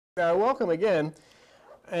Welcome again,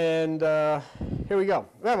 and here we go.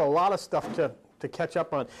 We have a lot of stuff to catch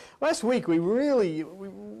up on. Last week we really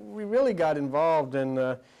got involved in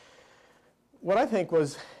what I think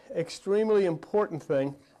was extremely important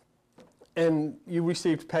thing, and you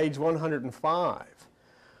received page 105,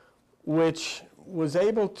 which was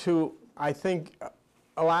able to, I think,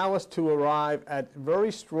 allow us to arrive at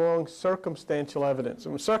very strong circumstantial evidence.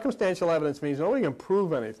 And circumstantial evidence means nobody can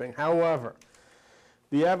prove anything. However,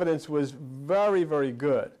 the evidence was very, very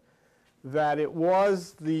good that it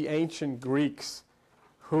was the ancient Greeks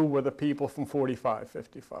who were the people from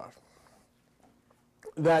 45-55.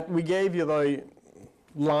 That we gave you the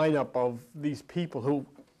lineup of these people who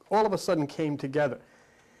all of a sudden came together.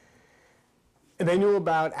 And they knew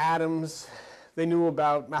about atoms, they knew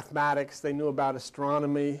about mathematics, they knew about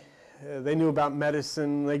astronomy, they knew about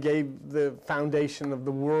medicine, they gave the foundation of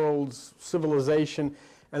the world's civilization,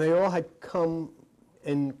 and they all had come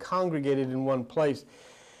and congregated in one place.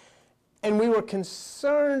 And we were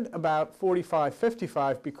concerned about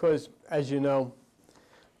 45-55 because, as you know,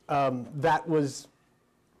 that was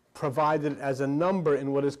provided as a number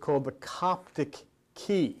in what is called the Coptic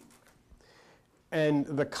key. And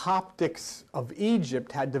the Coptics of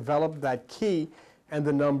Egypt had developed that key and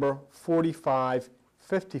the number 45-55.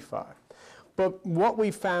 But what we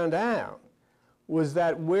found out was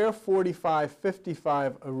that where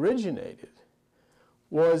 45-55 originated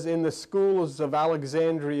was in the schools of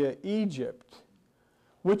Alexandria, Egypt,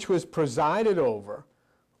 which was presided over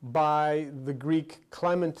by the Greek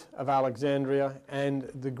Clement of Alexandria and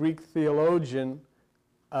the Greek theologian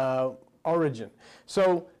Origen.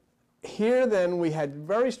 So here then we had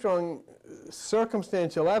very strong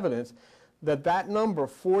circumstantial evidence that that number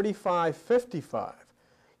 45-55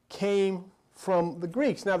 came from the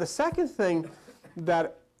Greeks. Now the second thing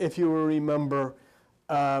that, if you will remember,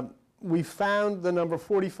 we found the number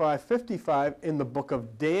 45-55 in the book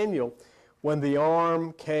of Daniel when the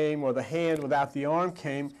arm came, or the hand without the arm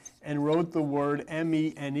came, and wrote the word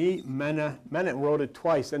M-E-N-E, mene, wrote it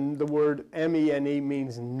twice. And the word M-E-N-E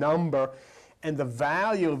means number, and the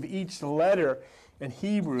value of each letter in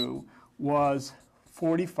Hebrew was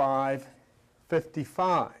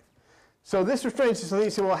 45-55. So this was strange. So they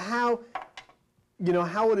said, well, how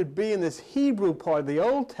would it be in this Hebrew part of the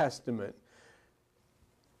Old Testament?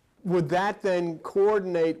 Would that then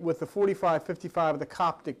coordinate with the 45-55 of the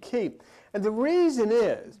Coptic key? And the reason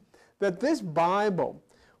is that this Bible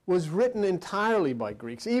was written entirely by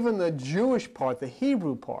Greeks. Even the Jewish part, the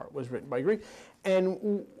Hebrew part, was written by Greeks.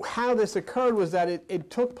 And how this occurred was that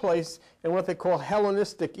it took place in what they call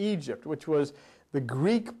Hellenistic Egypt, which was the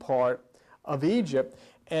Greek part of Egypt,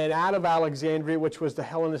 and out of Alexandria, which was the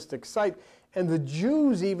Hellenistic site. And the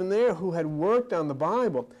Jews, even there, who had worked on the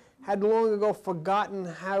Bible, had long ago forgotten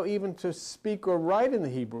how even to speak or write in the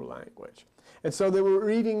Hebrew language. And so they were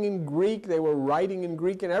reading in Greek, they were writing in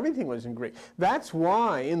Greek, and everything was in Greek. That's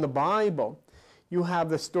why in the Bible you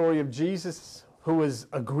have the story of Jesus, who is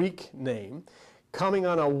a Greek name, coming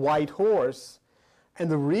on a white horse. And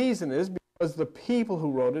the reason is because the people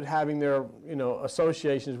who wrote it, having their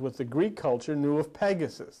associations with the Greek culture, knew of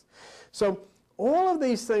Pegasus. So all of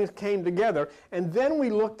these things came together, and then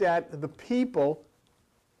we looked at the people,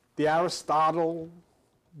 the Aristotle,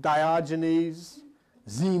 Diogenes,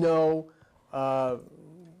 Zeno,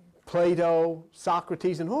 Plato,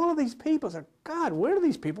 Socrates, and all of these people said, God, where do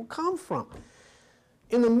these people come from?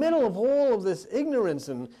 In the middle of all of this ignorance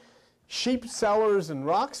and sheep sellers and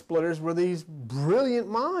rock splitters were these brilliant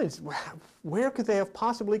minds. Where could they have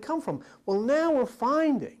possibly come from? Well, now we're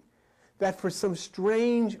finding that for some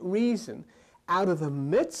strange reason, out of the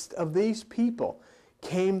midst of these people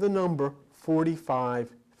came the number 45-55.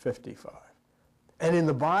 And in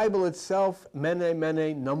the Bible itself,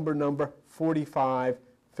 mene, number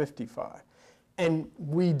 45-55. And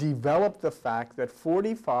we developed the fact that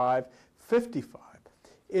 45-55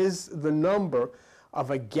 is the number of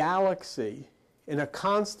a galaxy in a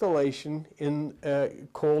constellation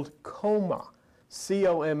called Coma,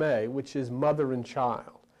 C-O-M-A, which is mother and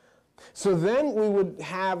child. So then we would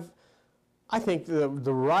have, I think, the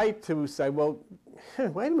right to say, well,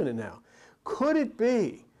 wait a minute now. Could it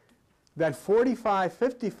be that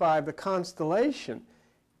 45-55, the constellation,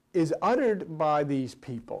 is uttered by these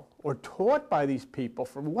people or taught by these people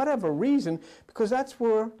for whatever reason, because that's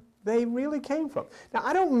where they really came from? Now,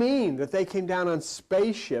 I don't mean that they came down on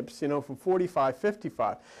spaceships, from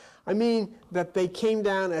 45-55. I mean that they came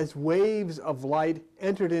down as waves of light,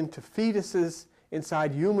 entered into fetuses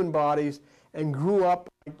inside human bodies, and grew up,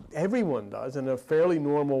 like everyone does, in a fairly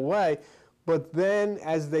normal way, but then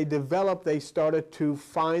as they developed, they started to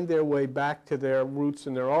find their way back to their roots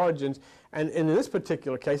and their origins. And in this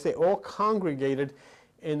particular case, they all congregated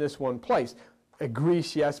in this one place.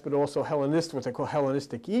 Greece, yes, but also Hellenistic, what they call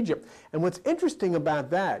Hellenistic Egypt. And what's interesting about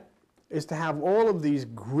that is to have all of these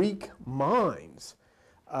Greek minds,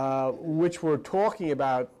 which were talking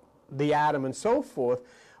about the atom and so forth,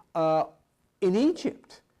 in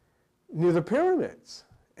Egypt, near the pyramids,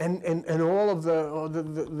 and all of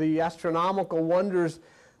the astronomical wonders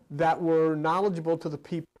that were knowledgeable to the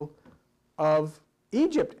people of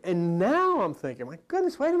Egypt. And now I'm thinking, my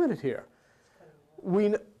goodness, wait a minute here.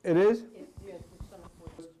 It is?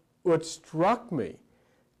 What struck me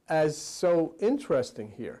as so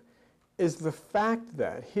interesting here is the fact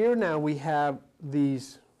that here now we have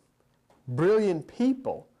these brilliant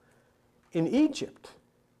people in Egypt.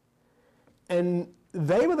 And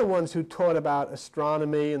they were the ones who taught about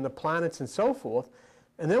astronomy and the planets and so forth.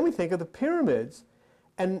 And then we think of the pyramids.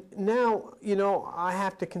 And now, you know, I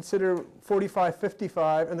have to consider 45,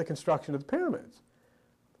 55 and the construction of the pyramids.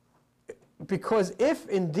 Because if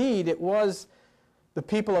indeed it was the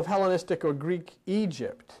people of Hellenistic or Greek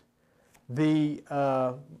Egypt, the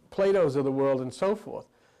Platos of the world and so forth,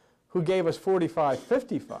 who gave us 45,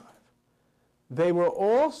 55, they were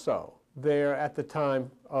also there at the time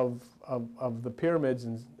of the pyramids,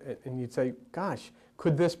 and you'd say, gosh,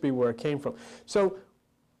 could this be where it came from? So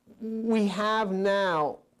we have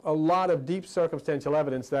now a lot of deep circumstantial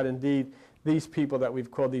evidence that indeed these people that we've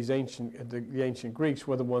called the ancient Greeks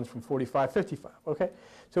were the ones from 45, 55, okay?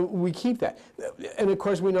 So we keep that. And of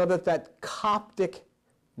course we know that Coptic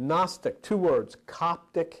Gnostic, two words,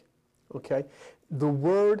 Coptic, okay? The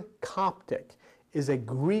word Coptic is a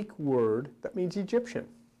Greek word that means Egyptian.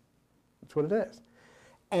 That's what it is.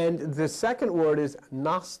 And the second word is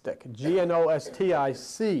Gnostic,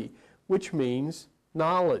 Gnostic, which means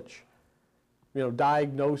knowledge. You know,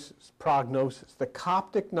 diagnosis, prognosis. The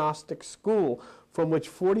Coptic Gnostic school from which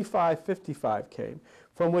 45-55 came,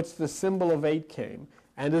 from which the symbol of 8 came,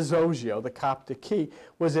 and Azogio, the Coptic key,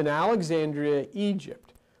 was in Alexandria,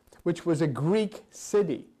 Egypt, which was a Greek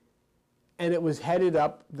city. And it was headed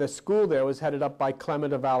up, the school there was headed up by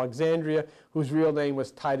Clement of Alexandria, whose real name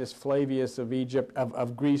was Titus Flavius of Egypt,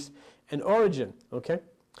 of Greece in origin, okay?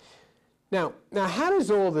 Now how does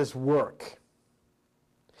all this work?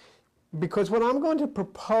 Because what I'm going to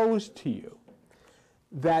propose to you,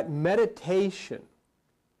 that meditation,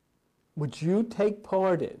 which you take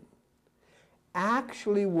part in,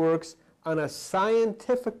 actually works on a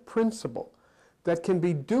scientific principle that can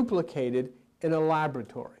be duplicated in a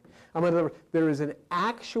laboratory. I mean, there is an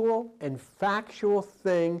actual and factual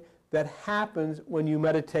thing that happens when you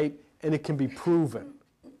meditate, and it can be proven.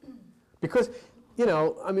 Because, you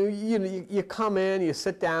know, I mean, you come in, you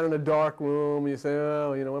sit down in a dark room, you say,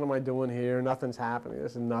 oh, you know, what am I doing here? Nothing's happening.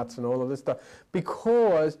 This is nuts and all of this stuff.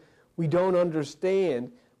 Because we don't understand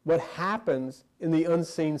what happens in the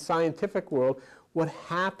unseen scientific world, what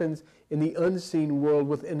happens in the unseen world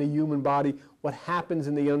within the human body, what happens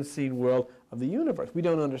in the unseen world of the universe. We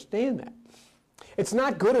don't understand that. It's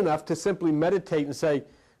not good enough to simply meditate and say,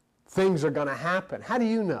 things are going to happen. How do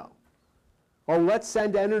you know? Or let's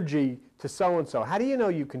send energy to so-and-so. How do you know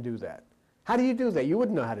you can do that? How do you do that? You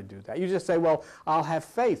wouldn't know how to do that. You just say, well, I'll have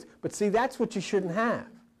faith. But see, that's what you shouldn't have.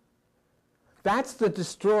 That's the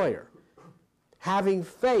destroyer. Having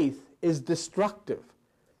faith is destructive.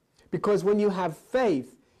 Because when you have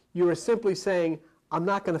faith, you are simply saying, I'm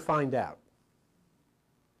not going to find out.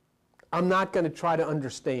 I'm not going to try to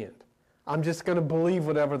understand. I'm just going to believe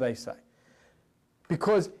whatever they say.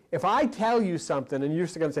 Because if I tell you something and you're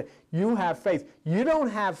just going to say, you have faith, you don't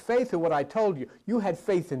have faith in what I told you. You had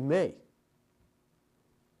faith in me.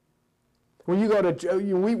 When you go to,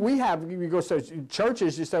 you go to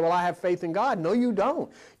churches, you say, well, I have faith in God. No, you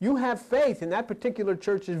don't. You have faith in that particular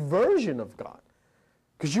church's version of God.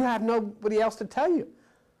 Because you have nobody else to tell you.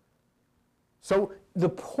 So the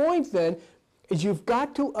point then is you've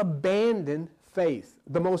got to abandon faith.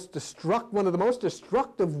 One of the most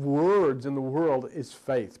destructive words in the world is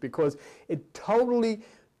faith, because it totally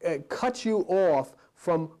cuts you off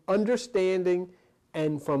from understanding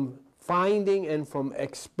and from finding and from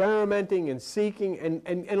experimenting and seeking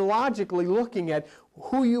and logically looking at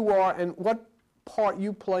who you are and what part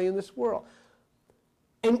you play in this world.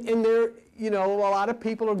 And there, you know, a lot of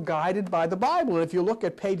people are guided by the Bible. And if you look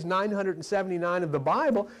at page 979 of the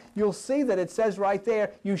Bible, you'll see that it says right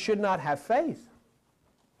there, you should not have faith.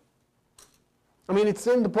 I mean, it's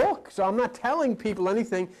in the book, so I'm not telling people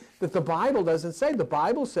anything that the Bible doesn't say. The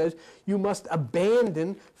Bible says you must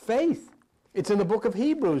abandon faith. It's in the book of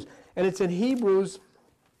Hebrews, and it's in Hebrews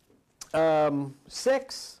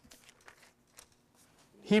 6,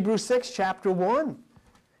 Hebrews 6, chapter 1.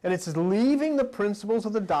 And it says, leaving the principles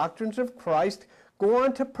of the doctrines of Christ, go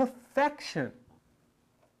on to perfection.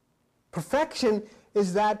 Perfection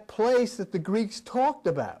is that place that the Greeks talked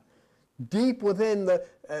about, deep within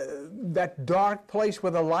that dark place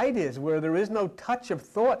where the light is, where there is no touch of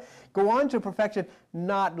thought. Go on to perfection,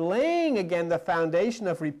 not laying again the foundation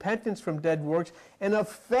of repentance from dead works and of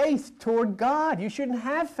faith toward God. You shouldn't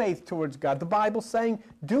have faith towards God. The Bible's saying,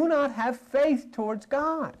 do not have faith towards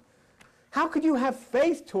God. How could you have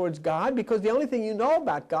faith towards God? Because the only thing you know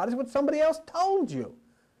about God is what somebody else told you.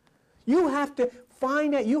 You have to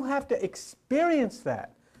find out, you have to experience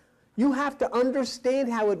that. You have to understand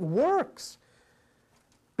how it works.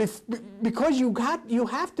 Because you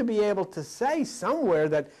have to be able to say somewhere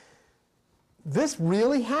that this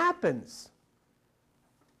really happens.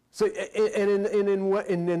 So, and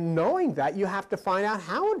in knowing that, you have to find out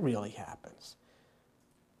how it really happens.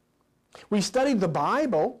 We studied the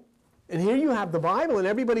Bible, and here you have the Bible, and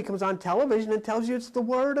everybody comes on television and tells you it's the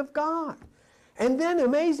Word of God. And then the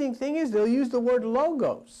amazing thing is they'll use the word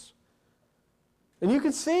logos. And you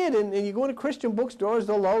can see it, and you go into Christian bookstores,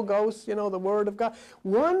 the logos, you know, the Word of God.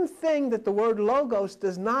 One thing that the word logos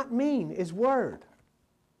does not mean is word.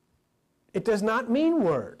 It does not mean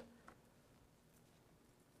word.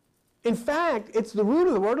 In fact, it's the root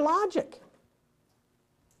of the word logic.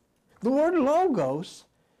 The word logos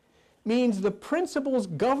means the principles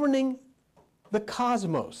governing the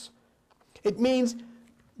cosmos. It means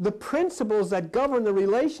the principles that govern the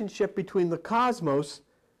relationship between the cosmos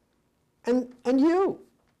and you.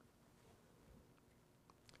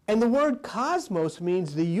 And the word cosmos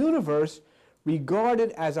means the universe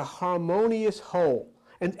regarded as a harmonious whole.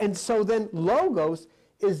 And so then logos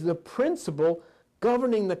is the principle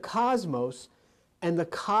governing the cosmos, and the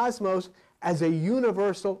cosmos as a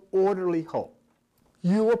universal orderly whole.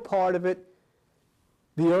 You are part of it,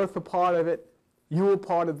 the earth a part of it, you are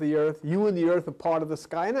part of the earth, you and the earth are part of the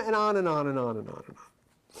sky, and on and on and on and on and on.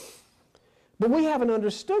 But we haven't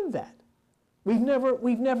understood that. We've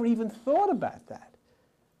never even thought about that.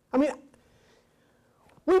 I mean,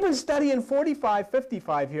 we've been studying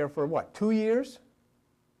 4555 here for what, 2 years?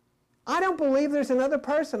 I don't believe there's another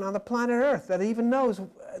person on the planet Earth that even knows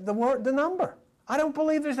the number. I don't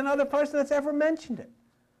believe there's another person that's ever mentioned it.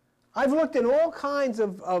 I've looked in all kinds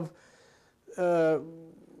of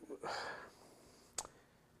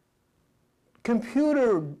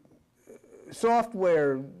computer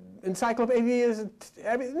software, encyclopedias,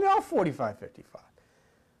 they're all 4555.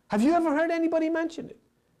 Have you ever heard anybody mention it?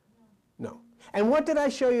 No. And what did I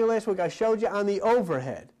show you last week? I showed you on the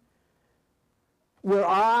overhead, where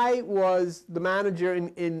I was the manager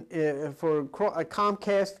for a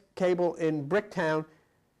Comcast cable in Bricktown,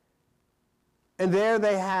 and there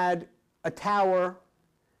they had a tower,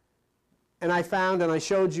 and I found and I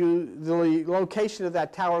showed you the location of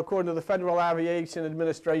that tower according to the Federal Aviation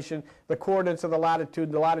Administration, the coordinates of the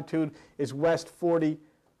latitude. The latitude is west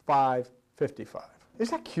 4555. Is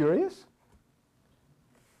that curious?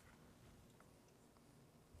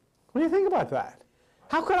 What do you think about that?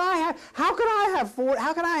 How could I have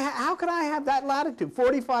that latitude,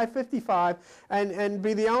 4555, and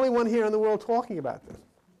be the only one here in the world talking about this?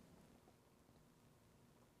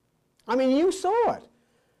 I mean, you saw it.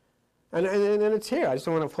 And it's here. I just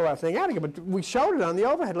don't want to pull that thing out again, but we showed it on the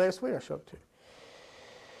overhead last week. I showed it to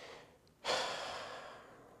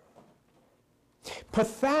you.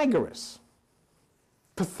 Pythagoras,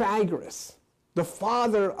 the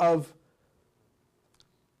father of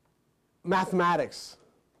mathematics,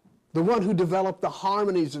 the one who developed the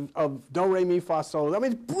harmonies of do, re, mi, fa, sol. I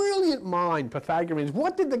mean, brilliant mind, Pythagoreans.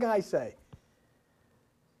 What did the guy say?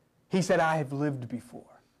 He said, I have lived before.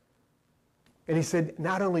 And he said,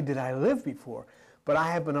 not only did I live before, but I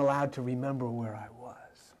have been allowed to remember where I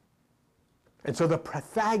was. And so the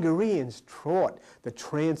Pythagoreans taught the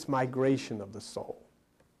transmigration of the soul,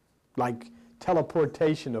 like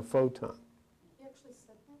teleportation of photon. He actually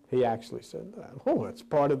said that? He actually said that. Oh, it's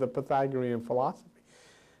part of the Pythagorean philosophy.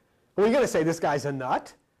 Well, you're going to say this guy's a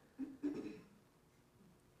nut.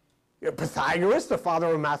 Pythagoras, the father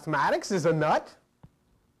of mathematics, is a nut.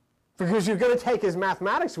 Because you're going to take his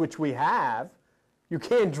mathematics, which we have. You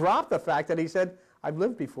can't drop the fact that he said, I've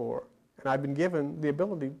lived before, and I've been given the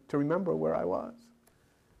ability to remember where I was.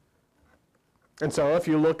 And so if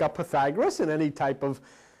you look up Pythagoras in any type of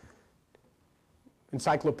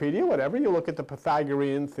encyclopedia, whatever, you look at the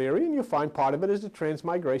Pythagorean theory, and you find part of it is the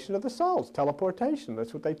transmigration of the souls, teleportation.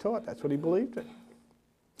 That's what they taught. That's what he believed in.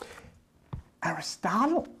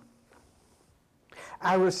 Aristotle,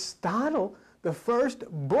 the first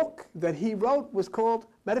book that he wrote was called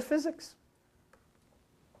Metaphysics.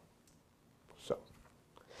 So,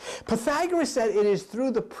 Pythagoras said it is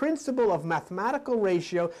through the principle of mathematical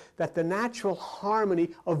ratio that the natural harmony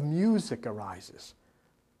of music arises.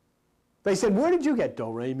 They said, where did you get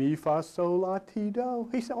do, re, mi, fa, sol, la, ti, do?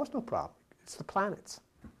 He said, oh, it's no problem. It's the planets.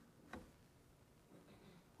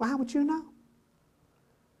 Well, how would you know?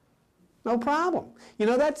 No problem. You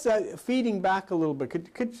know, that's feeding back a little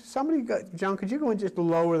bit. Could somebody, John, could you go and just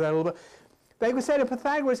lower that a little bit? They would say to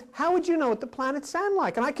Pythagoras, how would you know what the planets sound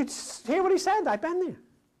like? And I could hear what he said. I've been there.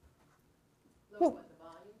 Well,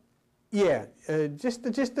 yeah, just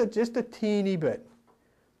a teeny bit.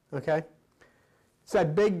 Okay? It's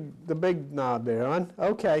that the big knob there, on.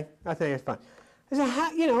 Okay, I think it's fine. I said,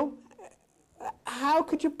 how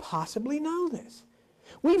could you possibly know this?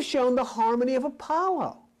 We've shown the harmony of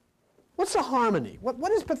Apollo. What's the harmony?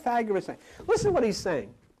 What is Pythagoras saying? Listen to what he's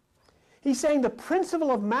saying. He's saying the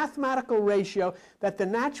principle of mathematical ratio that the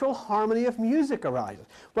natural harmony of music arises.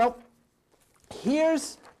 Well,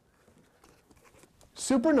 here's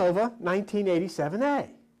supernova 1987A.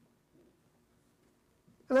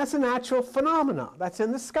 And that's a natural phenomenon. That's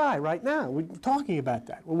in the sky right now. We're talking about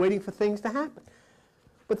that. We're waiting for things to happen.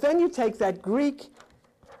 But then you take that Greek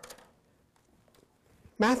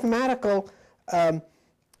mathematical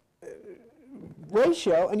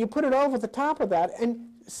ratio and you put it over the top of that, and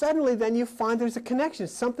suddenly then you find there's a connection.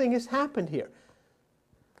 Something has happened here.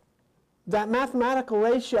 That mathematical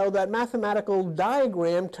ratio, that mathematical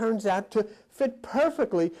diagram turns out to fit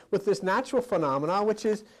perfectly with this natural phenomenon, which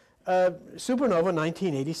is supernova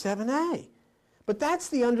 1987A. But that's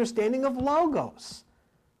the understanding of logos.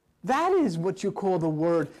 That is what you call the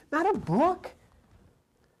word, not a book.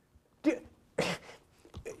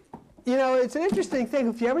 You know, it's an interesting thing.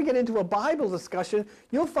 If you ever get into a Bible discussion,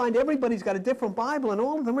 you'll find everybody's got a different Bible, and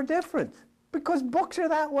all of them are different. Because books are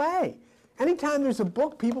that way. Anytime there's a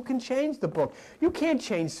book, people can change the book. You can't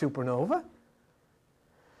change supernova.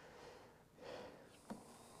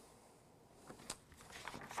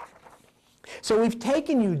 So we've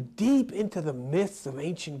taken you deep into the myths of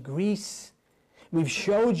ancient Greece. We've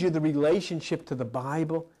showed you the relationship to the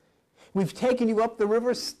Bible. We've taken you up the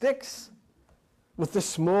river Styx with the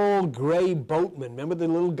small gray boatman. Remember the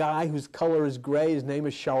little guy whose color is gray? His name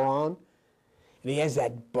is Charon. And he has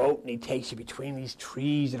that boat, and he takes you between these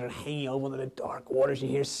trees that are hanging over the dark waters. You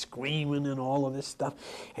hear screaming and all of this stuff.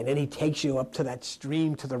 And then he takes you up to that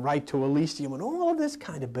stream to the right to Elysium and all of this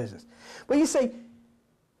kind of business. But you say,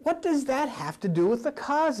 what does that have to do with the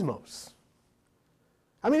cosmos?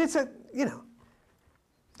 I mean, it's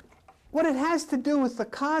what it has to do with the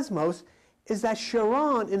cosmos is that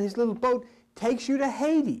Charon in his little boat takes you to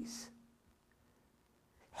Hades.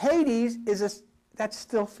 Hades is that's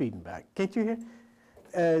still feeding back. Can't you hear?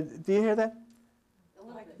 Do you hear that? A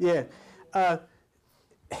little bit. Yeah.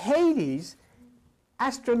 Hades,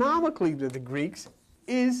 astronomically to the Greeks,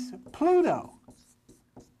 is Pluto.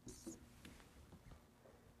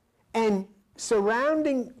 And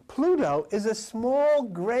surrounding Pluto is a small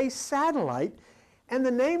gray satellite, and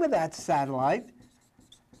the name of that satellite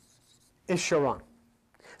is Charon.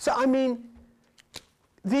 So, I mean,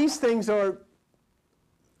 these things are,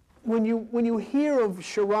 when you hear of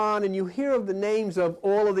Charon and you hear of the names of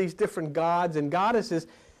all of these different gods and goddesses,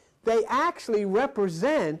 they actually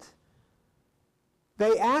represent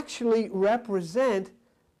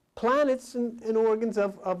planets and organs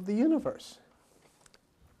of the universe.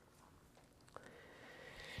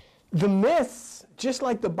 The myths, just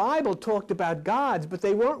like the Bible, talked about gods, but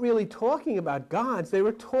they weren't really talking about gods. They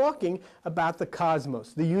were talking about the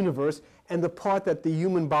cosmos, the universe, and the part that the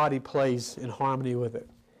human body plays in harmony with it.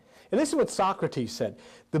 And this is what Socrates said.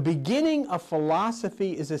 The beginning of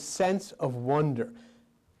philosophy is a sense of wonder.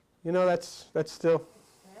 You know, that's still...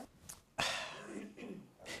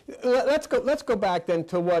 Let's go back then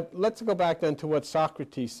to what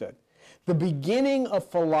Socrates said. The beginning of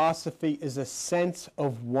philosophy is a sense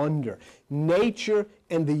of wonder. Nature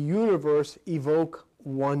and the universe evoke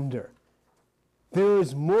wonder. There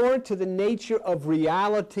is more to the nature of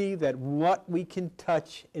reality than what we can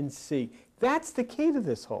touch and see. That's the key to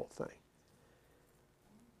this whole thing.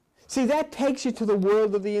 See, that takes you to the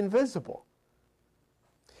world of the invisible.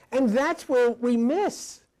 And that's where we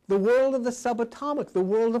miss the world of the subatomic, the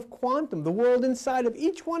world of quantum, the world inside of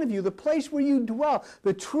each one of you, the place where you dwell.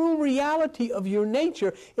 The true reality of your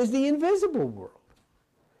nature is the invisible world.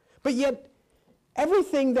 But yet,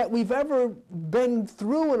 everything that we've ever been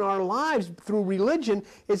through in our lives through religion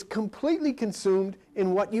is completely consumed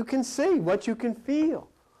in what you can see, what you can feel.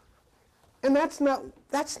 And that's not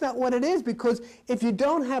what it is, because if you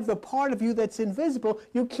don't have the part of you that's invisible,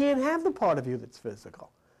 you can't have the part of you that's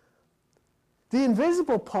physical. The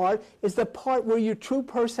invisible part is the part where your true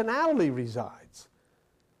personality resides.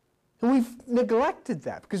 And we've neglected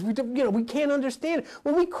that because we can't understand it.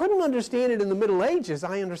 Well, we couldn't understand it in the Middle Ages.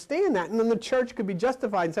 I understand that. And then the church could be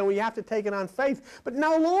justified and say, well, you have to take it on faith. But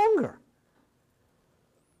no longer.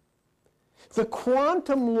 The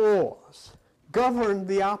quantum laws govern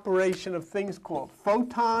the operation of things called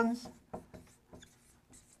photons,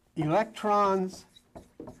 electrons,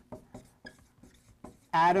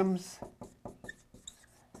 atoms,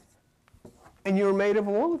 and you're made of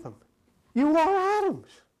all of them. You are atoms.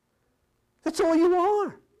 That's all you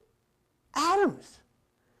are. Atoms.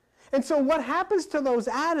 And so what happens to those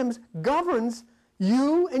atoms governs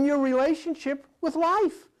you and your relationship with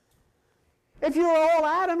life. If you're all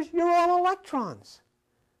atoms, you're all electrons.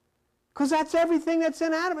 Because that's everything that's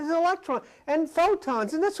in atoms, is an electron and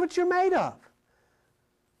photons, and that's what you're made of.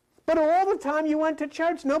 But all the time you went to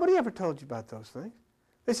church, nobody ever told you about those things.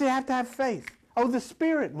 They said you have to have faith. Oh, the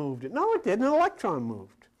Spirit moved it. No, it didn't. An electron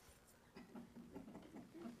moved.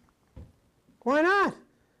 Why not?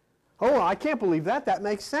 Oh, I can't believe that. That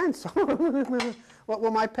makes sense. What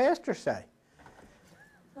will my pastor say?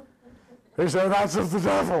 They say, that's of the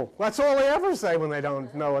devil. That's all they ever say when they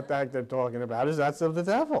don't know what the heck they're talking about, is that's of the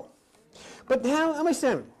devil. But now, let me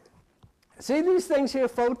say, see these things here,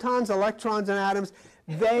 photons, electrons, and atoms,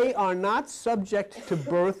 they are not subject to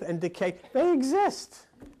birth and decay. They exist.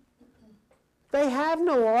 They have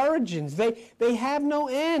no origins. They have no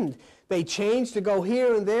end. They change to go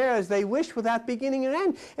here and there as they wish without beginning and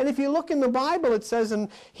end. And if you look in the Bible, it says in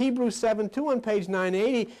Hebrews 7:2 on page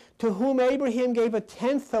 980, to whom Abraham gave a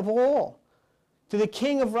tenth of all, to the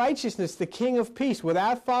King of righteousness, the King of peace,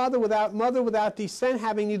 without father, without mother, without descent,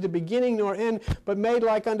 having neither beginning nor end, but made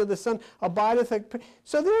like unto the Son, abideth.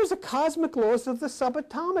 So there's a cosmic laws of the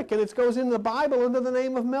subatomic, and it goes in the Bible under the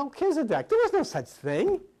name of Melchizedek. There was no such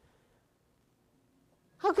thing.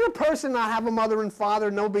 How can a person not have a mother and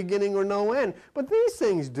father, no beginning or no end? But these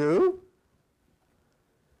things do.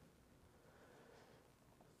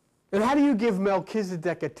 And how do you give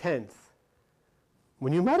Melchizedek a tenth?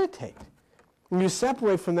 When you meditate. When you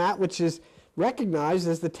separate from that which is recognized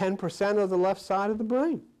as the 10% of the left side of the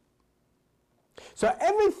brain. So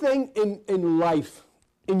everything in life,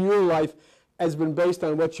 in your life, has been based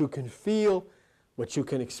on what you can feel, what you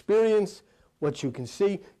can experience, what you can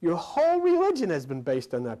see. Your whole religion has been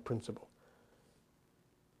based on that principle.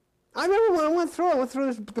 I remember when I went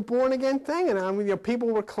through the born-again thing, and people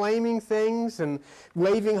were claiming things and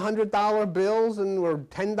waving $100 bills or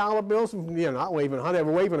 $10 bills, not waving 100, they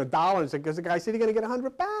were waving $1, because the guy said, you're going to get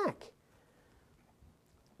 100 back.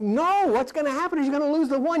 No, what's going to happen is you're going to lose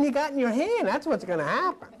the one you got in your hand. That's what's going to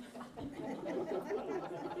happen.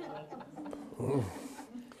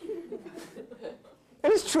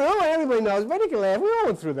 And it's true, everybody knows, but you can laugh. We all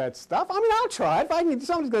went through that stuff. I mean, I'll try it.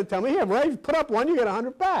 Somebody's going to tell me, here, Ray, put up one, you get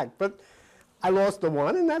 100 back. But I lost the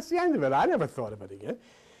one, and that's the end of it. I never thought of it again.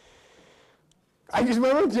 I just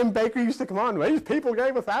remember Jim Baker used to come on, these people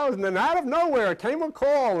gave 1,000, and out of nowhere came a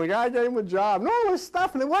call, and the guy gave him a job, and all this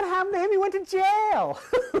stuff. And then what happened to him? He went to jail.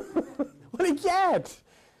 What did he get?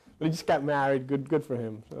 But he just got married. Good for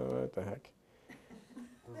him. So what the heck.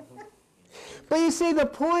 But you see, the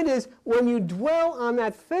point is, when you dwell on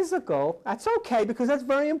that physical, that's okay, because that's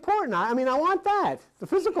very important. I mean, I want that. The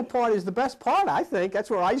physical part is the best part, I think. That's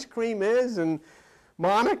where ice cream is, and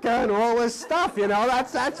Monica, and all this stuff,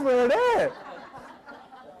 that's where it is.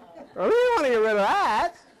 I mean, you want to get rid of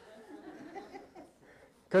that.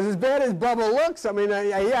 Because as bad as Bubba looks, I mean,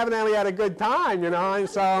 he evidently had a good time, and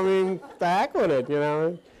so, I mean, the heck with it,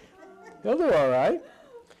 He'll do all right.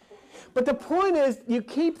 But the point is, you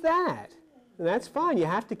keep that. And that's fine, you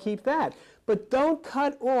have to keep that. But don't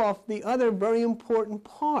cut off the other very important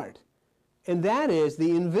part. And that is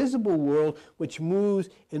the invisible world, which moves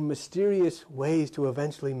in mysterious ways to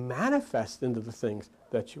eventually manifest into the things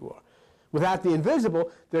that you are. Without the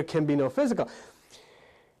invisible, there can be no physical.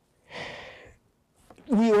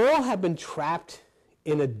 We all have been trapped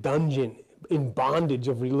in a dungeon, in bondage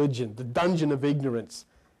of religion, the dungeon of ignorance.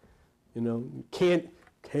 Can't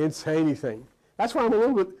say anything. That's why I'm a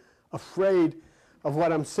little bit afraid of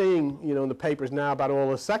what I'm seeing, in the papers now about all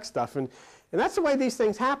the sex stuff. And that's the way these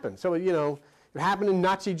things happen. So, it happened in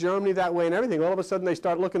Nazi Germany that way and everything. All of a sudden they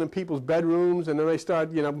start looking in people's bedrooms, and then they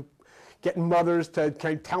start, getting mothers to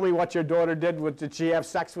tell me what your daughter did. Did she have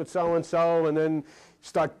sex with so-and-so? And then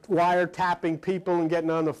start wiretapping people and getting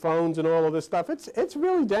on the phones and all of this stuff. It's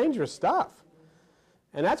really dangerous stuff.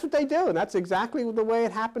 And that's what they do, and that's exactly the way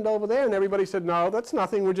it happened over there. And everybody said, no, that's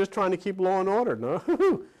nothing. We're just trying to keep law and order. No,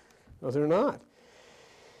 no, they're not.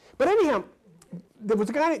 But anyhow, there was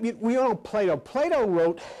a guy, we all know Plato. Plato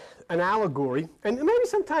wrote an allegory, and maybe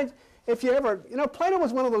sometimes if you ever, Plato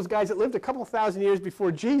was one of those guys that lived a couple thousand years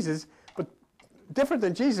before Jesus, but different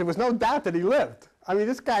than Jesus. There was no doubt that he lived. I mean,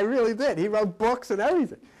 this guy really did. He wrote books and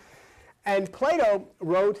everything. And Plato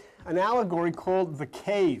wrote an allegory called The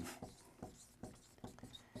Cave.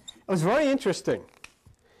 It was very interesting.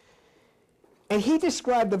 And he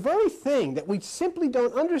described the very thing that we simply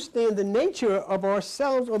don't understand the nature of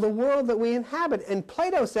ourselves or the world that we inhabit. And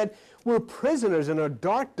Plato said, we're prisoners in a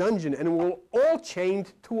dark dungeon and we're all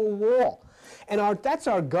chained to a wall. And that's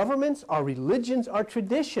our governments, our religions, our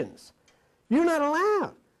traditions. You're not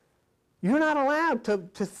allowed. You're not allowed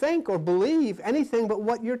to think or believe anything but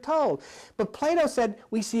what you're told. But Plato said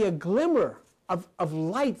we see a glimmer of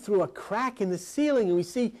light through a crack in the ceiling, and we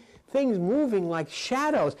see things moving like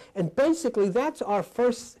shadows. And basically, that's our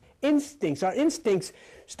first instincts. Our instincts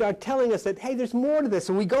start telling us that, hey, there's more to this.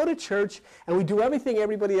 And we go to church, and we do everything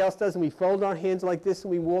everybody else does, and we fold our hands like this,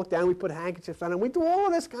 and we walk down, we put handkerchiefs on, and we do all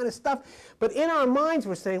of this kind of stuff. But in our minds,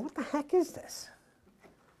 we're saying, what the heck is this?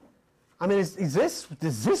 I mean, is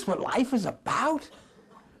this what life is about?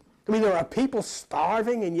 I mean, there are people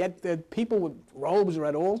starving, and yet the people with robes are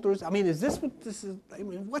at altars. I mean, is this what this is? I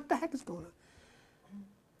mean, what the heck is going on?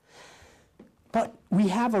 But we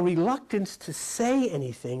have a reluctance to say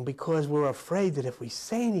anything because we're afraid that if we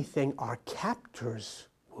say anything, our captors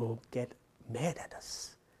will get mad at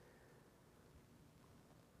us.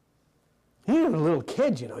 You're a little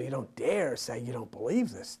kid, you don't dare say you don't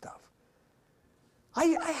believe this stuff. I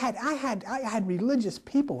had religious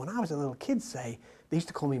people when I was a little kid say, they used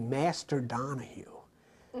to call me Master Donahue.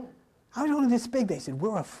 I was only this big. They said,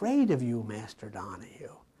 we're afraid of you, Master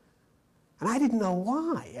Donahue. And I didn't know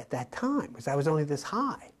why at that time, because I was only this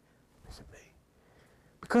high. I said, me.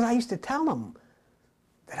 Because I used to tell them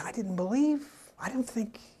that I didn't believe, I didn't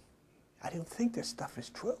think this stuff is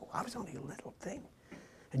true. I was only a little thing.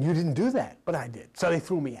 And you didn't do that, but I did. So they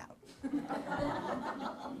threw me out.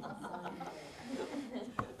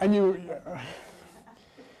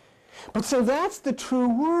 But so that's the true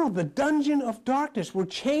world, the dungeon of darkness. We're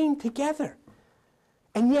chained together.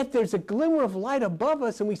 And yet there's a glimmer of light above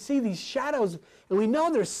us, and we see these shadows, and we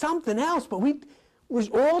know there's something else, but we're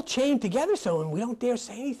all chained together, and we don't dare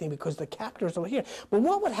say anything because the captors are here. But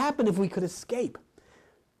what would happen if we could escape?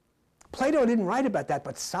 Plato didn't write about that,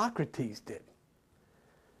 but Socrates did.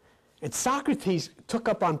 And Socrates took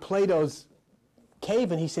up on Plato's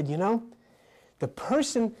cave, and he said, the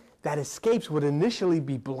person that escapes would initially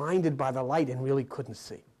be blinded by the light and really couldn't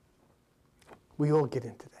see. We all get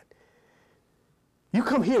into that. You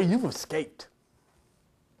come here, you've escaped.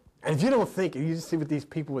 And if you don't think, you just see what these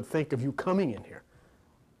people would think of you coming in here.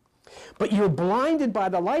 But you're blinded by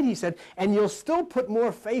the light, he said, and you'll still put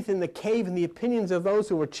more faith in the cave and the opinions of those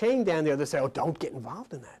who are chained down there. They say, oh, don't get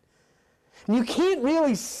involved in that. And you can't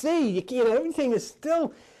really see. Everything is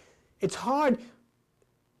still, it's hard.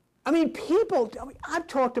 I mean, I've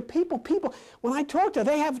talked to people, when I talk to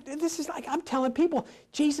them, this is like, I'm telling people,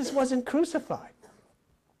 Jesus wasn't crucified.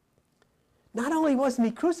 Not only wasn't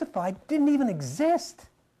he crucified, didn't even exist.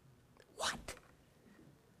 What?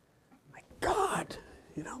 My God,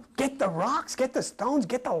 get the rocks, get the stones,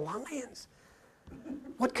 get the lions.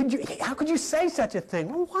 How could you say such a thing?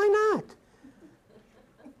 Well, why not?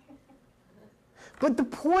 But the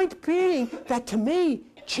point being that to me,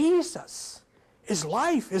 Jesus is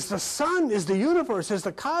life, is the sun, is the universe, is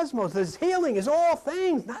the cosmos, is healing, is all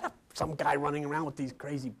things, not some guy running around with these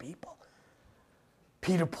crazy people.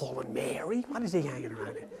 Peter, Paul, and Mary, what is he hanging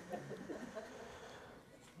around in?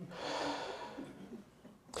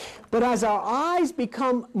 But as our eyes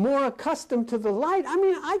become more accustomed to the light,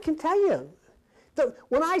 I can tell you,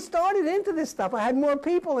 when I started into this stuff, I had more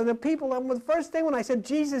people, and the first thing when I said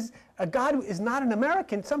Jesus, God is not an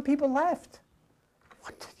American, some people left.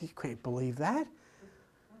 What? You can't believe that?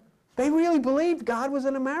 They really believed God was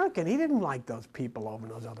an American. He didn't like those people over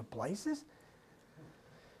in those other places.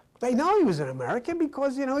 They know he was an American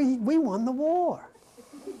because, we won the war.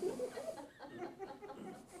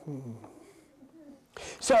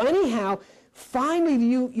 So anyhow, finally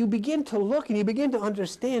you begin to look and you begin to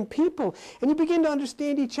understand people and you begin to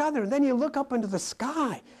understand each other, and then you look up into the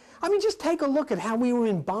sky. Just take a look at how we were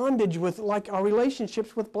in bondage with our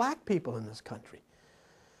relationships with black people in this country.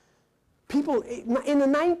 People in the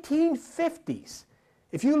 1950s,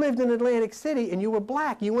 if you lived in Atlantic City and you were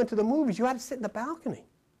black, you went to the movies, you had to sit in the balcony.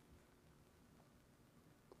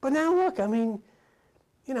 But now look,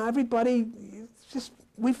 everybody,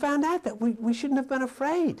 we found out that we shouldn't have been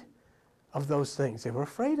afraid of those things they were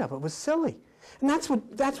afraid of. It was silly. And that's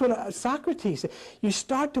what Socrates said. You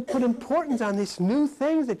start to put importance on these new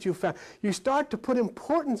things that you found. You start to put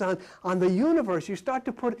importance on the universe. You start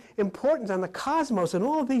to put importance on the cosmos and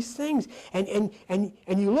all of these things. And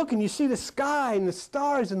you look and you see the sky and the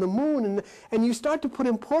stars and the moon, and you start to put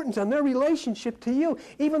importance on their relationship to you.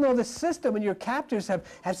 Even though the system and your captors have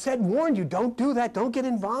warned you, don't do that, don't get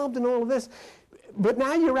involved in all of this. But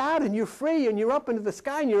now you're out and you're free and you're up into the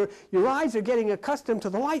sky and your eyes are getting accustomed to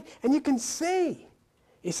the light and you can see.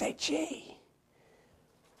 You say, gee.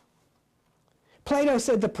 Plato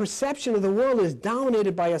said the perception of the world is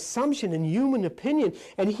dominated by assumption and human opinion,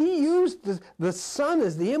 and he used the sun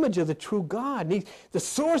as the image of the true God. And he's the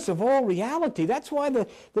source of all reality. That's why the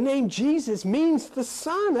name Jesus means the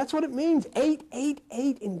sun. That's what it means.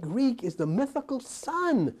 888 in Greek is the mythical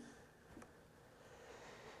sun.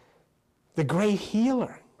 The great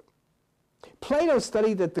healer. Plato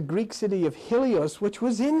studied at the Greek city of Helios, which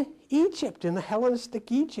was in Egypt, in the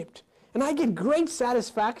Hellenistic Egypt. And I get great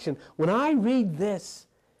satisfaction when I read this,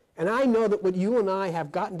 and I know that what you and I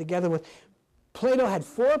have gotten together with, Plato had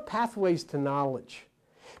 4 pathways to knowledge.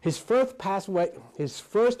 His first pathway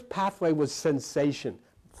was sensation,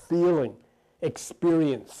 feeling,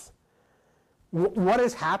 experience. What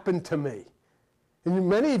has happened to me? And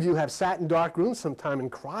many of you have sat in dark rooms sometime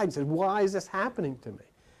and cried and said, why is this happening to me?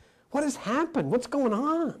 What has happened? What's going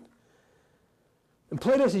on? And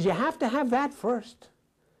Plato says, you have to have that first.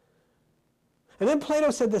 And then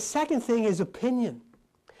Plato said the second thing is opinion.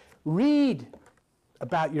 Read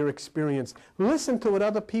about your experience. Listen to what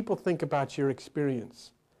other people think about your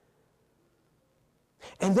experience.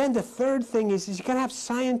 And then the third thing is you've got to have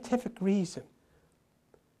scientific reason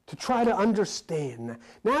to try to understand.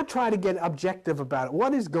 Now try to get objective about it.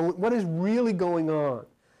 What is really going on?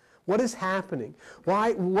 What is happening?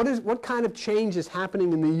 What kind of change is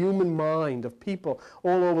happening in the human mind of people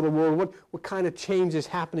all over the world? What kind of change is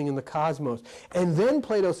happening in the cosmos? And then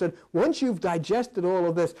Plato said, once you've digested all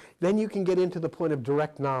of this, then you can get into the point of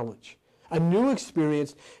direct knowledge. A new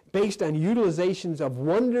experience based on utilizations of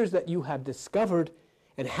wonders that you have discovered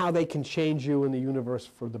and how they can change you in the universe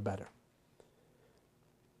for the better.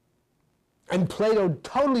 And Plato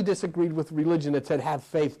totally disagreed with religion that said have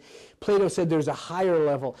faith. Plato said there's a higher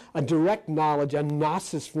level, a direct knowledge, a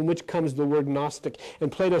gnosis, from which comes the word Gnostic.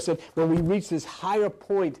 And Plato said when we reach this higher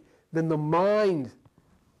point, then the mind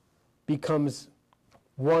becomes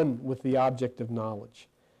one with the object of knowledge.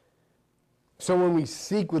 So when we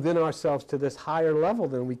seek within ourselves to this higher level,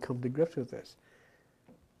 then we come to grips with this.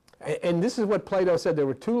 And this is what Plato said. There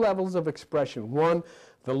were 2 levels of expression. One,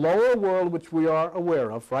 the lower world, which we are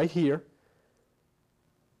aware of right here.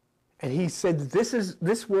 And he said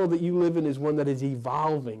this world that you live in is one that is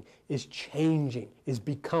evolving, is changing, is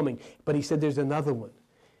becoming. But he said there's another one,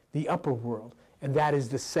 the upper world, and that is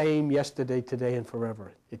the same yesterday, today, and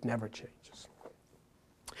forever. It never changes.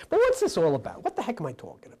 But what's this all about? What the heck am I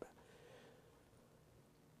talking about?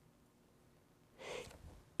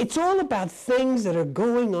 It's all about things that are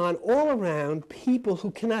going on all around people who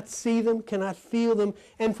cannot see them, cannot feel them,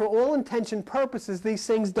 and for all intents and purposes, these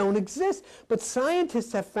things don't exist. But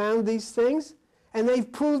scientists have found these things, and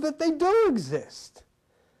they've proved that they do exist.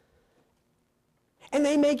 And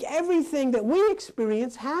they make everything that we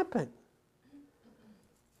experience happen.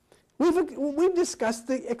 We've discussed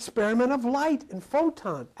the experiment of light and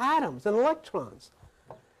photon, atoms and electrons.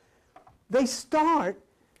 They start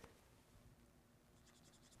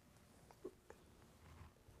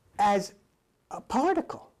as a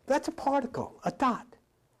particle. That's a particle, a dot.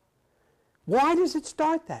 Why does it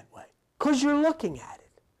start that way? Because you're looking at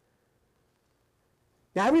it.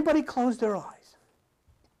 Now everybody close their eyes.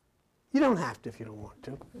 You don't have to if you don't want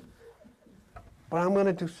to. But I'm going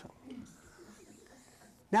to do so.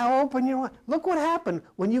 Now open your eyes. Look what happened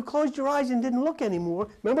when you closed your eyes and didn't look anymore.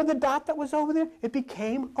 Remember the dot that was over there? It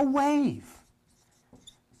became a wave.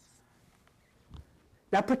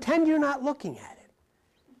 Now pretend you're not looking at it.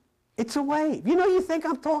 It's a wave. You think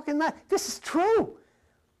I'm talking that. This is true.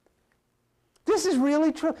 This is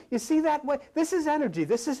really true. You see that way? This is energy.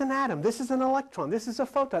 This is an atom. This is an electron. This is a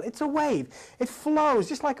photon. It's a wave. It flows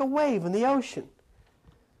just like a wave in the ocean,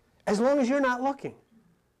 as long as you're not looking.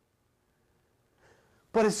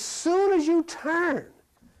 But as soon as you turn,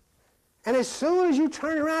 and as soon as you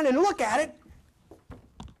turn around and look at it,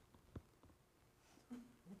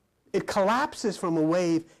 it collapses from a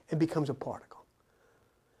wave and becomes a particle.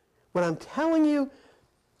 What I'm telling you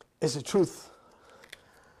is the truth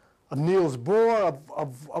of Niels Bohr,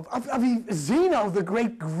 of Zeno, the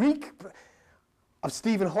great Greek, of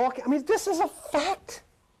Stephen Hawking. I mean, this is a fact.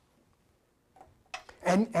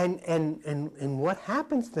 And what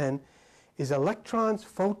happens then is electrons,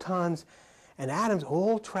 photons, and atoms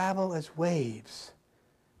all travel as waves.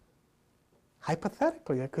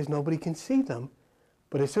 Hypothetically, because nobody can see them,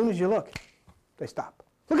 but as soon as you look, they stop.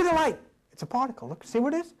 Look at the light. It's a particle. Look, see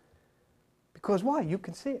what it is? Because why? You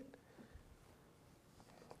can see it.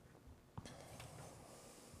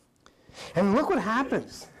 And look what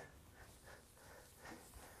happens.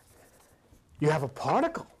 You have a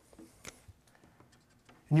particle.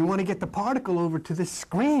 And you want to get the particle over to this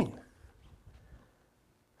screen.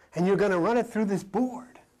 And you're going to run it through this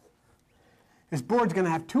board. This board's going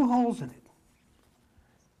to have 2 holes in it.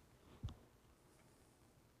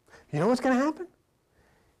 You know what's going to happen?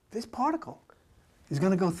 This particle is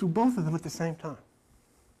going to go through both of them at the same time.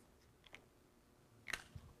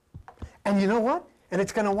 And you know what? And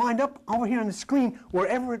it's going to wind up over here on the screen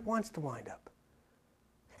wherever it wants to wind up.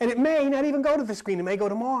 And it may not even go to the screen. It may go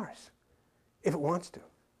to Mars if it wants to.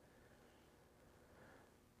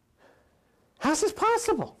 How's this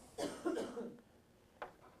possible?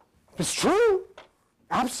 It's true.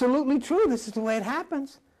 Absolutely true. This is the way it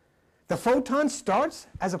happens. The photon starts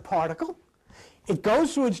as a particle. It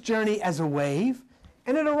goes through its journey as a wave,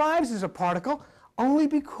 and it arrives as a particle only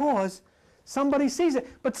because somebody sees it.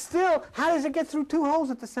 But still, how does it get through 2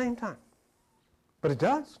 holes at the same time? But it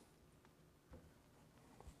does.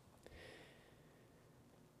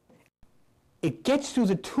 It gets through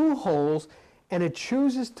the 2 holes, and it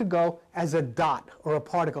chooses to go as a dot or a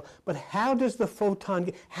particle. But how does the photon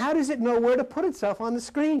get, how does it know where to put itself on the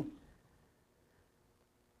screen?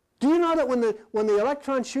 Do you know that when the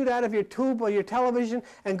electrons shoot out of your tube or your television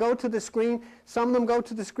and go to the screen, some of them go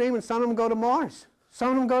to the screen and some of them go to Mars?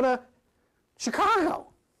 Some of them go to Chicago.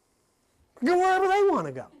 Go wherever they want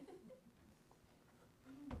to go.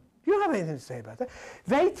 You don't have anything to say about that.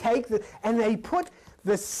 They take and they put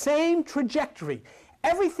the same trajectory.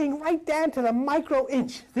 Everything right down to the micro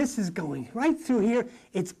inch. This is going right through here.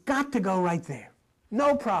 It's got to go right there.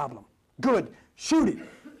 No problem. Good. Shoot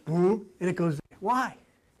it. Boom. And it goes there. Why?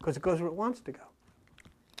 Because it goes where it wants to go.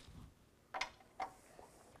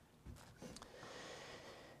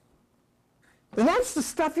 And that's the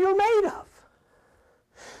stuff you're made of.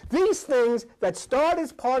 These things that start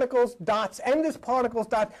as particles, dots, end as particles,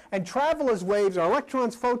 dots, and travel as waves are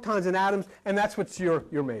electrons, photons, and atoms, and that's what you're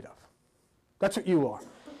made of. That's what you are.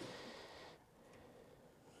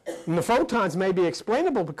 And the photons may be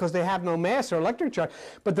explainable because they have no mass or electric charge,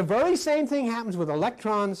 but the very same thing happens with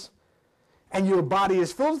electrons, and your body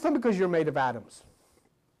is filled with them because you're made of atoms.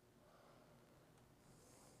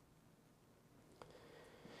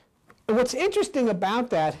 And what's interesting about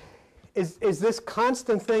that is this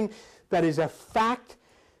constant thing that is a fact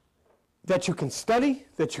that you can study,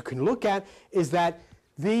 that you can look at, is that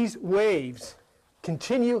these waves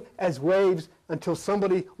continue as waves until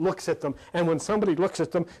somebody looks at them. And when somebody looks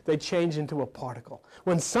at them, they change into a particle.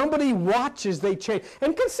 When somebody watches, they change.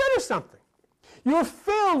 And consider something. You're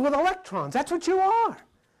filled with electrons. That's what you are.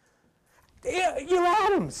 You're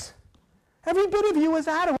atoms. Every bit of you is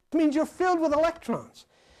atoms. It means you're filled with electrons.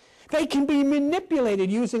 They can be manipulated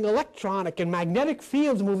using electronic and magnetic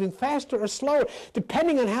fields moving faster or slower,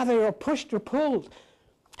 depending on how they are pushed or pulled.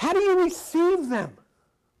 How do you receive them?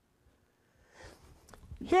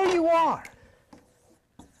 Here you are.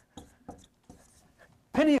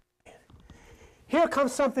 Penny. Here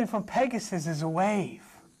comes something from Pegasus as a wave.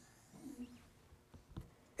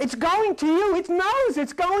 It's going to you. It knows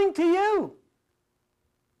it's going to you.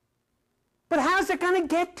 But how's it going to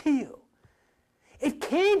get to you? It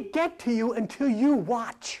can't get to you until you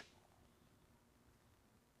watch.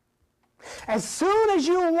 As soon as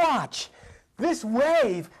you watch, this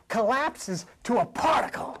wave collapses to a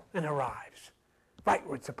particle and arrives right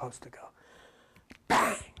where it's supposed to go.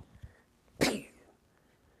 Bang! Pew!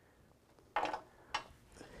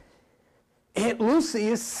 Aunt Lucy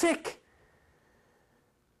is sick.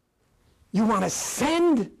 You want to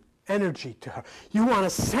send energy to her. You want to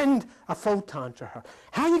send a photon to her.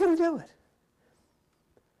 How are you going to do it?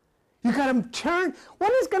 You got to turn.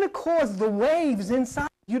 What is going to cause the waves inside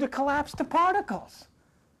you to collapse to particles?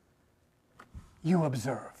 You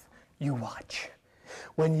observe. You watch.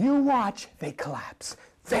 When you watch, they collapse.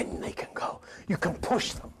 Then they can go. You can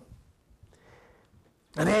push them.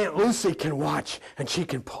 And Aunt Lucy can watch, and she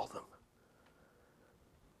can pull them.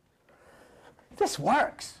 This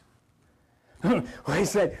works. When I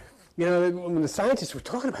said, you know, when the scientists were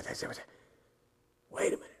talking about this, I was like,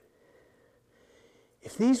 wait a minute.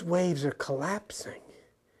 If these waves are collapsing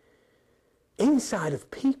inside of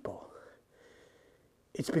people,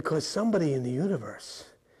 it's because somebody in the universe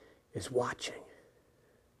is watching.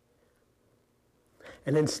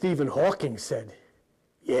 And then Stephen Hawking said,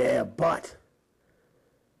 yeah, but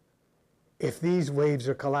if these waves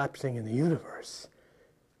are collapsing in the universe,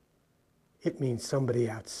 it means somebody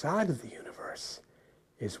outside of the universe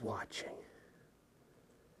is watching.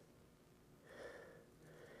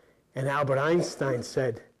 And Albert Einstein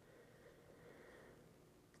said,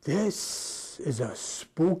 "This is a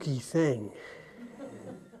spooky thing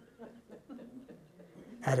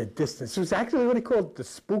at a distance." It was actually what he called the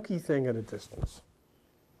spooky thing at a distance.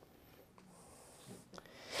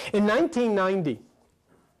 In 1990,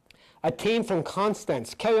 a team from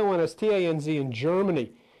Konstanz, K-O-N-S-T-A-N-Z in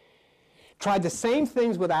Germany, tried the same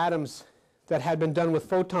things with atoms that had been done with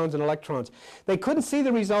photons and electrons. They couldn't see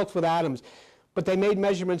the results with atoms, but they made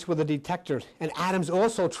measurements with a detector, and atoms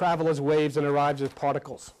also travel as waves and arrive as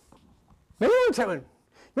particles. Remember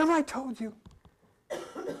I told you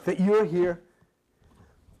that you're here,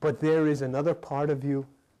 but there is another part of you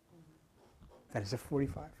that is a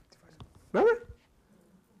 45, 55. Remember?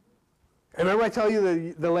 And remember I tell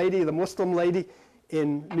you the lady, the Muslim lady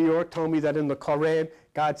in New York told me that in the Quran,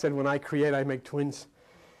 God said, when I create, I make twins.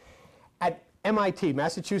 At MIT,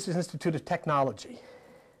 Massachusetts Institute of Technology,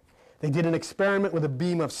 they did an experiment with a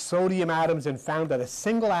beam of sodium atoms and found that a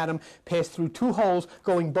single atom passed through two holes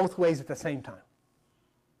going both ways at the same time.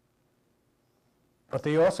 But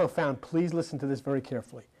they also found, please listen to this very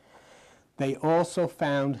carefully, they also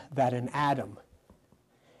found that an atom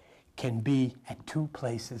can be at two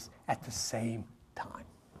places at the same time.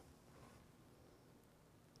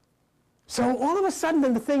 So all of a sudden,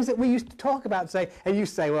 then the things that we used to talk about, say, and you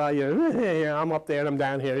say, well, yeah, I'm up there and I'm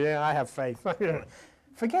down here. Yeah, I have faith.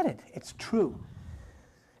 Forget it. It's true.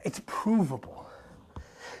 It's provable.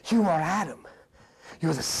 You are Adam.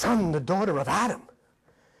 You're the son, the daughter of Adam.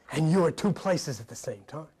 And you are two places at the same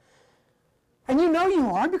time. And you know you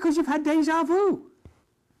are because you've had deja vu.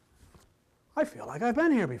 I feel like I've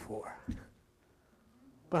been here before.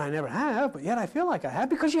 But I never have, but yet I feel like I have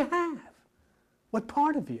because you have. What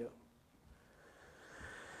part of you?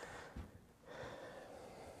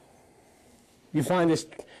 You find this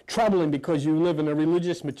troubling because you live in a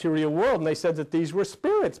religious material world, and they said that these were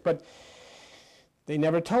spirits, but they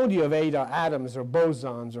never told you of atoms or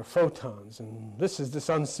bosons or photons, and this is this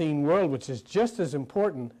unseen world, which is just as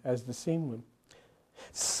important as the seen one.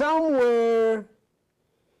 Somewhere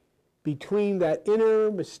between that inner,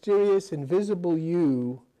 mysterious, invisible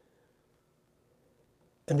you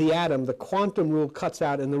and the atom, the quantum rule cuts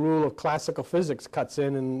out and the rule of classical physics cuts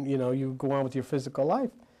in, and you go on with your physical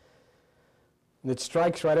life. And it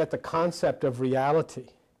strikes right at the concept of reality.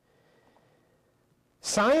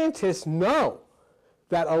 Scientists know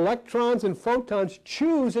that electrons and photons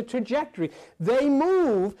choose a trajectory. They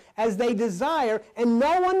move as they desire, and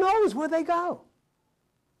no one knows where they go.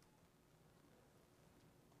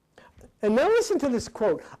 And now listen to this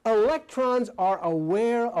quote. Electrons are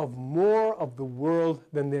aware of more of the world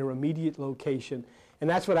than their immediate location. And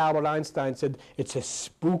that's what Albert Einstein said. It's a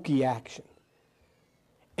spooky action.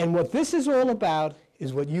 And what this is all about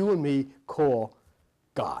is what you and me call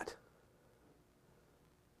God.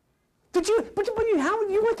 But you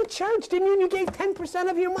went to church, didn't you? And you gave 10%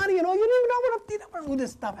 of your money and all. You didn't even know when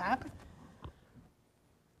this stuff happened.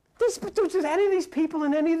 Any of these people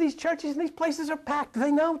in any of these churches and these places are packed. Do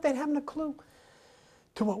they know? They haven't a clue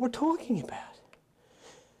to what we're talking about.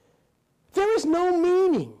 There is no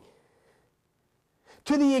meaning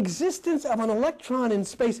to the existence of an electron in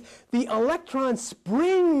space. The electron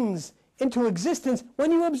springs into existence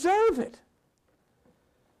when you observe it.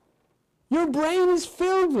 Your brain is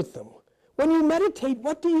filled with them. When you meditate,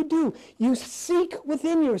 what do? You seek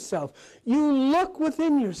within yourself. You look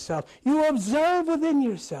within yourself. You observe within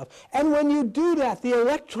yourself. And when you do that, the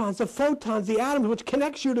electrons, the photons, the atoms, which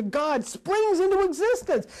connects you to God, springs into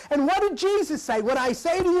existence. And what did Jesus say? What I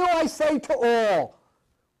say to you, I say to all.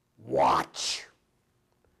 Watch.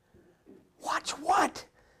 Watch what?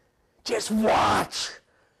 Just watch.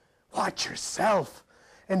 Watch yourself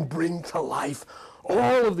and bring to life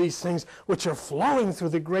all of these things which are flowing through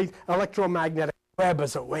the great electromagnetic web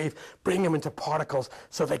as a wave. Bring them into particles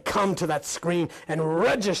so they come to that screen and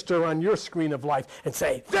register on your screen of life and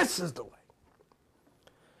say, this is the way.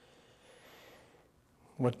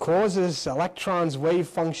 What causes electrons' wave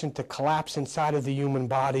function to collapse inside of the human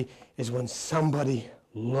body is when somebody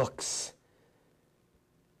looks.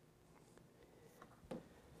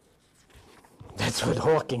 That's what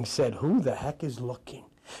Hawking said. Who the heck is looking?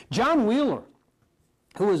 John Wheeler,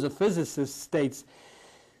 who is a physicist, states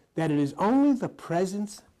that it is only the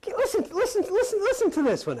presence. Listen to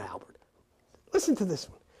this one, Albert. Listen to this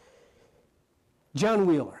one. John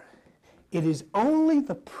Wheeler. It is only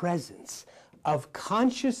the presence of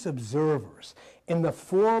conscious observers in the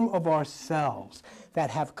form of ourselves that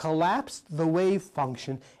have collapsed the wave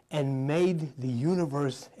function and made the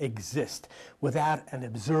universe exist. Without an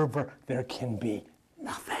observer, there can be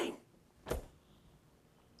nothing.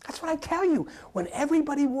 That's what I tell you. When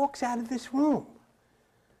everybody walks out of this room,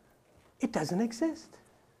 it doesn't exist.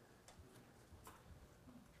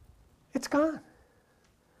 It's gone.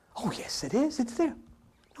 Oh, yes, it is. It's there.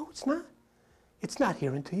 No, it's not. It's not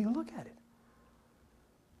here until you look at it.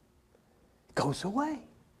 It goes away.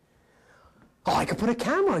 Oh, I could put a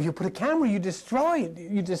camera. You put a camera, you destroy it.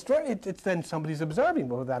 You destroy it. It's then somebody's observing.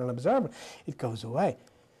 But without an observer, it goes away.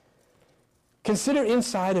 Consider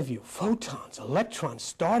inside of you, photons, electrons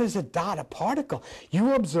start as a dot, a particle.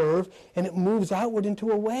 You observe, and it moves outward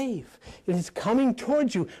into a wave. It is coming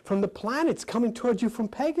towards you from the planets, coming towards you from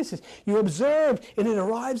Pegasus. You observe, and it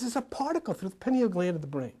arrives as a particle through the pineal gland of the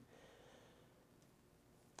brain.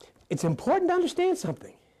 It's important to understand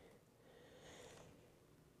something.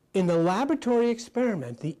 In the laboratory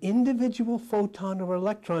experiment, the individual photon or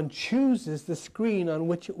electron chooses the screen on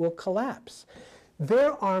which it will collapse.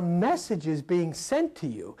 There are messages being sent to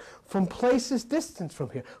you from places distant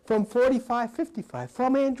from here, from 4555,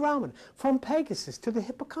 from Andromeda, from Pegasus to the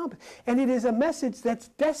hippocampus. And it is a message that's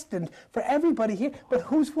destined for everybody here, but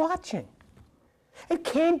who's watching? It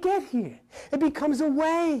can't get here. It becomes a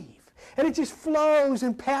wave, and it just flows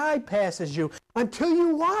and bypasses you until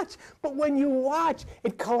you watch. But when you watch,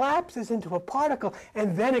 it collapses into a particle,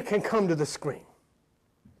 and then it can come to the screen.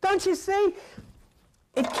 Don't you see?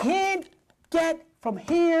 It can't get from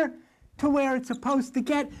here to where it's supposed to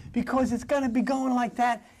get because it's going to be going like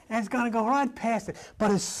that and it's going to go right past it.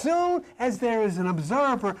 But as soon as there is an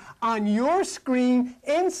observer on your screen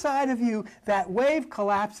inside of you, that wave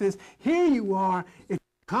collapses. Here you are. It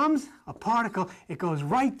becomes a particle. It goes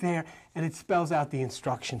right there and it spells out the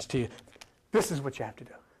instructions to you. This is what you have to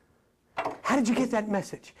do. How did you get that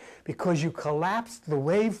message? Because you collapsed the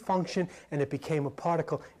wave function and it became a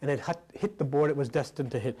particle and it hit the board it was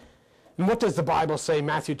destined to hit. And what does the Bible say,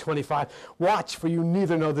 Matthew 25? Watch, for you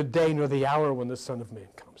neither know the day nor the hour when the Son of Man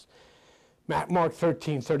comes. Mark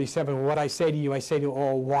 13:37, what I say to you, I say to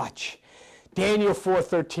all, watch. Daniel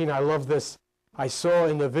 4:13, I love this. I saw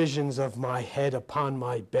in the visions of my head upon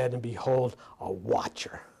my bed, and behold, a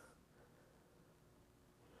watcher.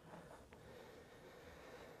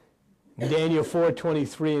 Daniel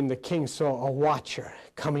 4:23, and the king saw a watcher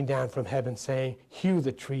coming down from heaven, saying, hew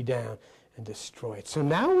the tree down and destroy it. So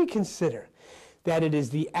now we consider that it is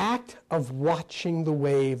the act of watching the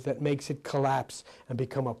wave that makes it collapse and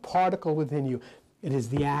become a particle within you. It is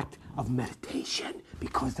the act of meditation,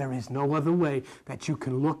 because there is no other way that you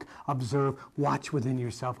can look, observe, watch within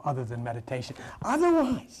yourself other than meditation.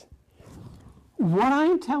 Otherwise, what I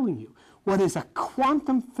am telling you, what is a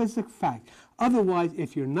quantum physics fact, otherwise,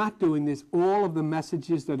 if you're not doing this, all of the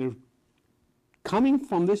messages that are coming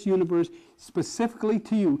from this universe specifically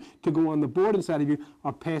to you to go on the board inside of you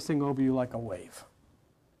are passing over you like a wave.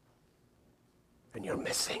 And you're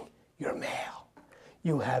missing your mail.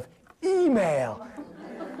 You have email.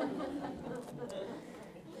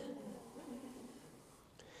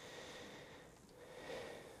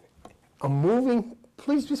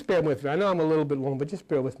 Please just bear with me. I know I'm a little bit long, but just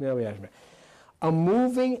bear with me. A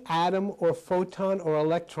moving atom or photon or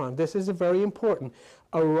electron, this is very important,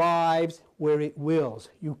 arrives where it wills.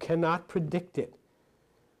 You cannot predict it.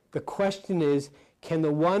 The question is, can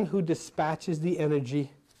the one who dispatches the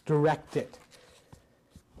energy direct it?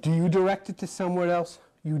 Do you direct it to somewhere else?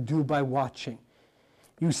 You do by watching.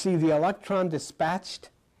 You see the electron dispatched,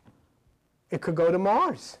 it could go to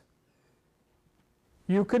Mars.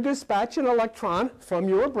 You could dispatch an electron from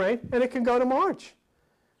your brain and it can go to Mars.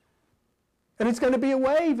 And it's going to be a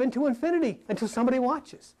wave into infinity until somebody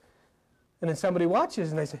watches. And then somebody watches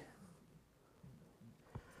and they say,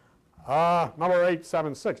 number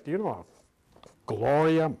 876, do you know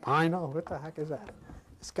Gloria Minor? What the heck is that?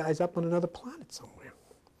 This guy's up on another planet somewhere.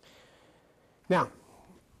 Now,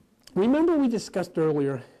 remember we discussed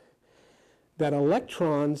earlier that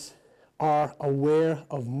electrons are aware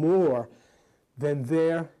of more than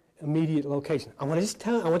their immediate location. I want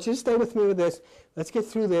you to stay with me with this. Let's get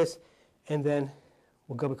through this, and then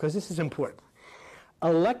we'll go, because this is important.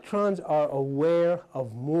 Electrons are aware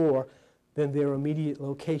of more than their immediate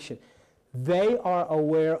location. They are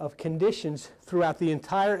aware of conditions throughout the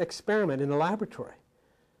entire experiment in the laboratory.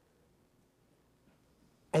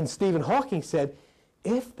 And Stephen Hawking said,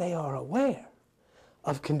 if they are aware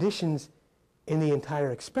of conditions in the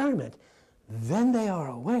entire experiment, then they are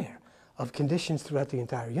aware of conditions throughout the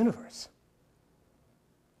entire universe.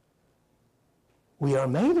 We are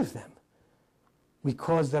made of them. We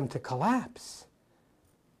cause them to collapse.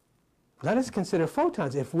 Let us consider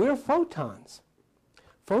photons. If we're photons,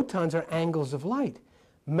 photons are angles of light.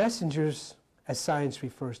 messengers as science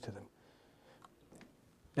refers to them.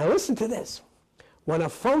 Now listen to this. When a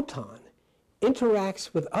photon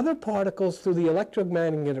interacts with other particles through the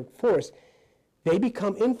electromagnetic force, they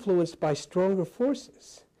become influenced by stronger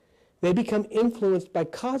forces. They become influenced by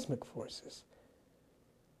cosmic forces.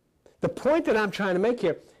 The point that I'm trying to make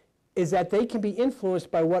here is that they can be influenced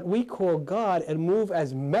by what we call God and move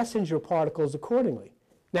as messenger particles accordingly.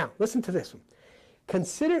 Now, listen to this one.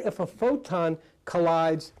 Consider if a photon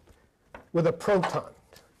collides with a proton.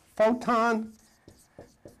 Photon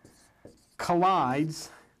collides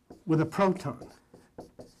with a proton.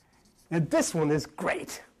 And this one is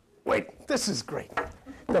great. Wait, this is great.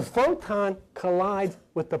 The photon collides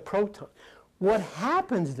with the proton. What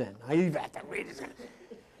happens then? You have to read it.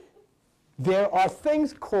 There are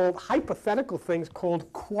things called, hypothetical things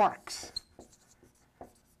called quarks.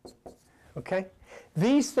 Okay?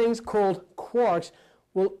 These things called quarks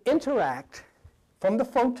will interact from the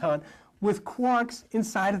photon with quarks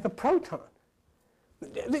inside of the proton.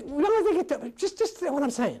 Just what I'm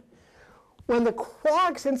saying. When the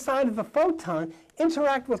quarks inside of the photon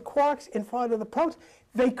interact with quarks inside of the proton,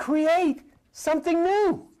 they create something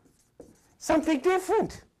new, something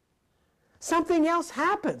different. Something else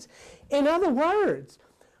happens. In other words,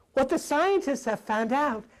 what the scientists have found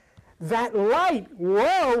out, that light,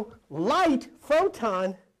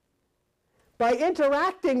 photon, by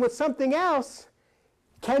interacting with something else,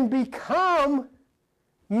 can become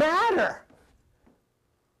matter.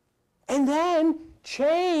 And then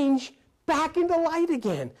change back into light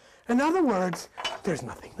again. In other words, there's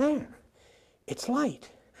nothing there. It's light.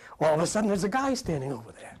 All of a sudden, there's a guy standing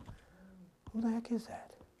over there. Who the heck is that?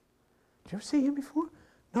 Did you ever see him before?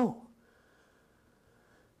 No.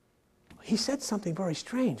 He said something very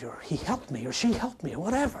strange, or he helped me, or she helped me, or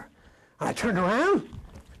whatever. And I turned around.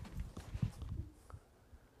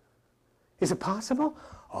 Is it possible?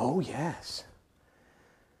 Oh, yes.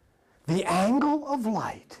 The angle of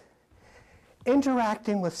light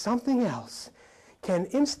interacting with something else can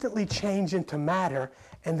instantly change into matter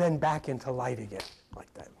and then back into light again,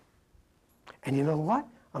 like that. And you know what?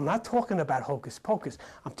 I'm not talking about hocus pocus.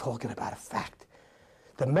 I'm talking about a fact.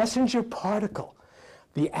 The messenger particle,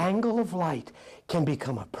 the angle of light, can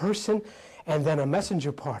become a person and then a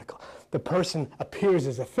messenger particle. The person appears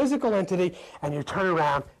as a physical entity, and you turn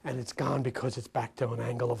around and it's gone because it's back to an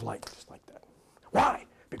angle of light, just like that. Why?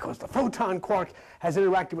 Because the photon quark has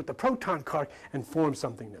interacted with the proton quark and formed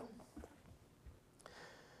something new.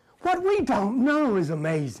 What we don't know is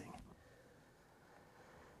amazing.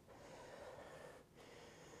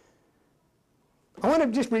 I want to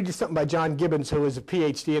just read you something by John Gibbons, who is a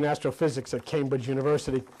PhD in astrophysics at Cambridge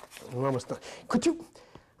University. We're almost done. Could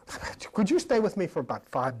you stay with me for about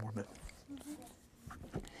 5 more minutes?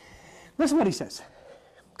 Listen what he says,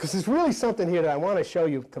 because there's really something here that I want to show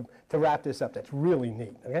you to wrap this up that's really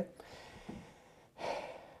neat, okay?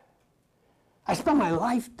 I spent my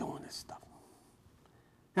life doing this stuff.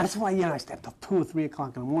 Now, that's why, I stay up till 2 or 3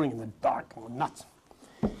 o'clock in the morning in the dark going nuts.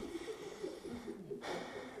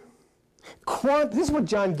 This is what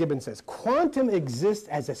John Gibbons says. Quantum exists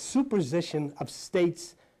as a superposition of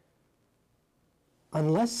states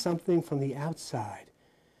unless something from the outside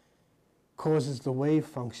causes the wave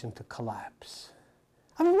function to collapse.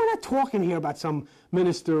 I mean, we're not talking here about some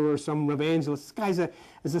minister or some evangelist. This guy's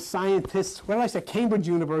is a scientist, what did I say, Cambridge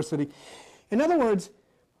University. In other words,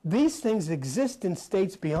 these things exist in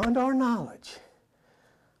states beyond our knowledge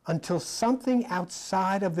until something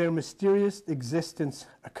outside of their mysterious existence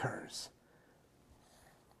occurs.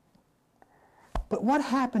 But what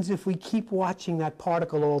happens if we keep watching that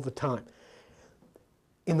particle all the time?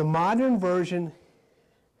 In the modern version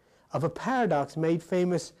of a paradox made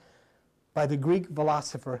famous by the Greek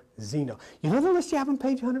philosopher Zeno. You know the list you have on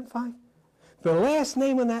page 105? The last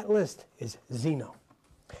name on that list is Zeno.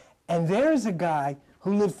 And there's a guy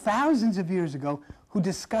who lived thousands of years ago who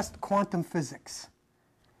discussed quantum physics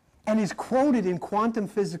and is quoted in quantum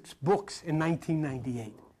physics books in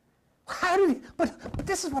 1998. How did he, but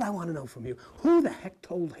this is what I want to know from you. Who the heck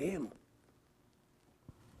told him?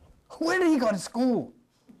 Where did he go to school?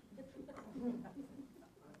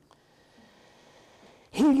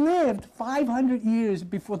 He lived 500 years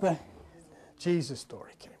before the Jesus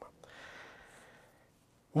story came up.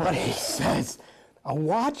 What he says, a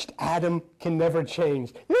watched atom can never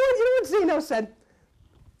change. You know what Zeno said?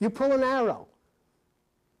 You pull an arrow,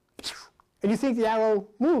 and you think the arrow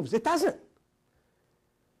moves. It doesn't.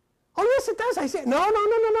 Oh, yes, it does. I said,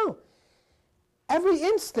 no. Every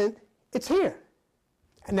instant, it's here.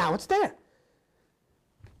 And now it's there.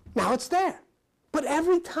 Now it's there. But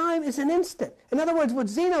every time is an instant. In other words, what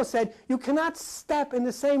Zeno said, you cannot step in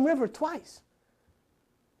the same river twice.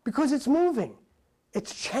 because it's moving.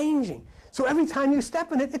 It's changing. So every time you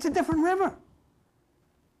step in it, it's a different river.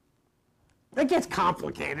 It gets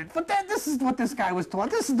complicated, but this is what this guy was taught.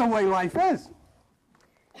 This is the way life is.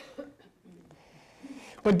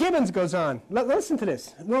 But Gibbons goes on. Listen to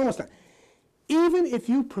this. We're almost done. Even if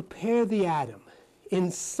you prepare the atom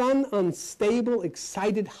in some unstable,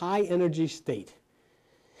 excited, high-energy state,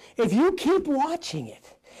 if you keep watching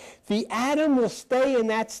it, the atom will stay in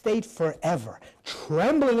that state forever,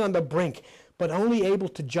 trembling on the brink, but only able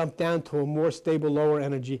to jump down to a more stable, lower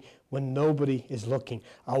energy when nobody is looking.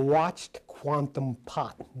 A watched quantum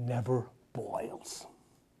pot never boils.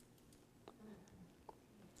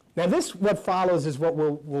 Now this, what follows, is what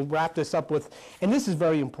we'll wrap this up with, and this is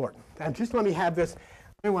very important. And just let me have this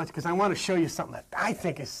very much, because I want to show you something that I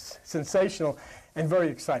think is sensational and very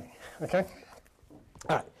exciting, okay?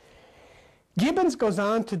 All right. Gibbons goes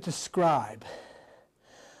on to describe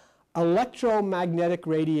electromagnetic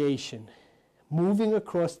radiation moving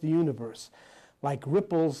across the universe like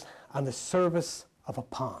ripples on the surface of a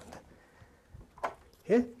pond.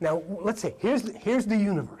 Here? Now, let's see. Here's the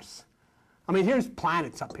universe. I mean, here's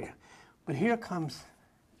planets up here. But here comes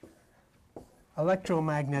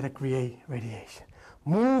electromagnetic radiation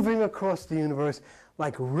moving across the universe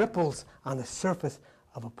like ripples on the surface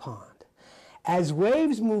of a pond. As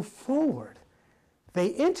waves move forward, they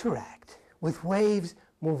interact with waves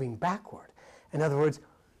moving backward. In other words,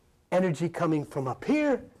 energy coming from up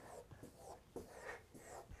here,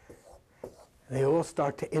 they all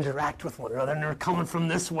start to interact with one another, and they're coming from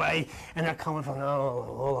this way, and they're coming from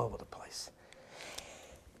all over the place.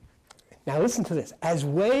 Now listen to this. As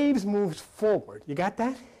waves move forward, you got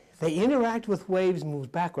that? They interact with waves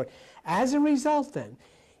move backward. As a result, then,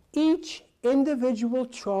 each individual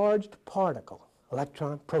charged particle,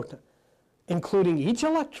 electron, proton, including each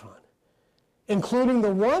electron, including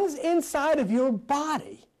the ones inside of your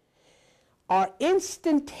body, are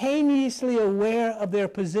instantaneously aware of their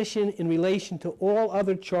position in relation to all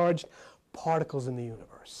other charged particles in the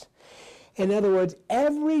universe. In other words,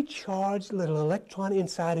 every charged little electron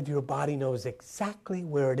inside of your body knows exactly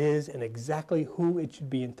where it is and exactly who it should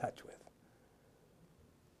be in touch with.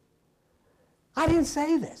 I didn't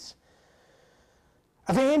say this.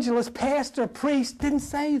 Evangelist, pastor, priest didn't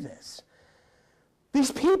say this.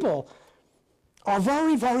 These people are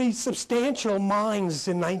very, very substantial minds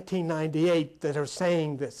in 1998 that are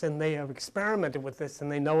saying this, and they have experimented with this,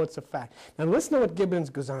 and they know it's a fact. Now listen to what Gibbons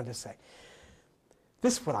goes on to say.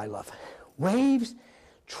 This is what I love. Waves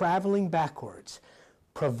traveling backwards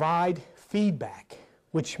provide feedback,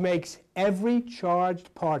 which makes every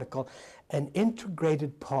charged particle an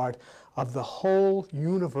integrated part of the whole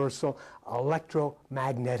universal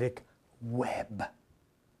electromagnetic web.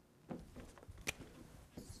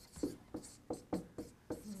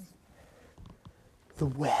 The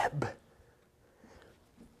web.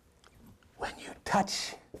 When you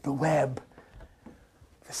touch the web,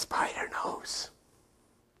 the spider knows.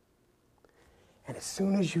 And as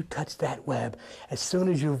soon as you touch that web, as soon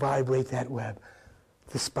as you vibrate that web,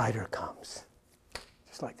 the spider comes.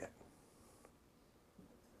 Just like that.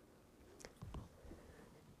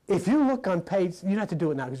 If you look on page, you don't have to do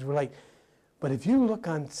it now because we're late, but if you look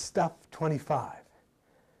on stuff 25,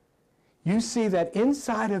 you see that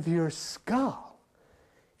inside of your skull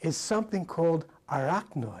is something called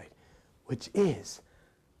arachnoid, which is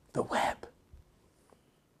the web.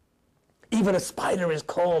 Even a spider is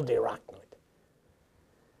called the arachnoid.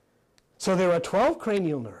 So there are 12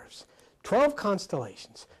 cranial nerves, 12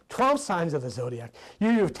 constellations, 12 signs of the zodiac. You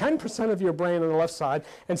have 10% of your brain on the left side,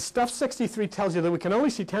 and Stuff 63 tells you that we can only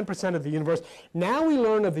see 10% of the universe. Now we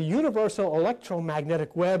learn of the universal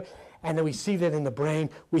electromagnetic web, and then we see that in the brain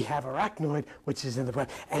we have arachnoid, which is in the brain.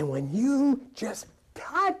 And when you just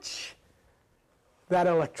touch that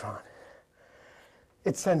electron,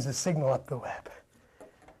 it sends a signal up the web,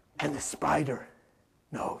 and the spider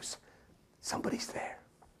knows somebody's there.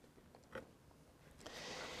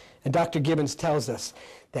 And Dr. Gibbons tells us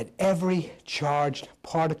that every charged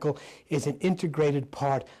particle is an integrated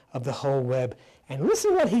part of the whole web. And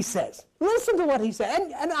listen to what he says. Listen to what he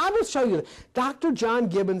said. And I will show you. Dr. John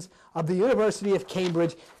Gibbons of the University of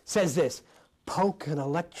Cambridge says this: poke an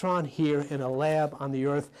electron here in a lab on the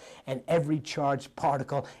Earth, and every charged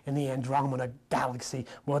particle in the Andromeda galaxy,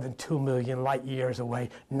 more than 2 million light years away,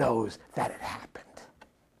 knows that it happened.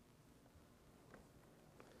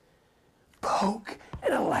 Poke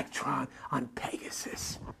an electron on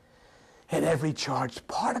Pegasus, and every charged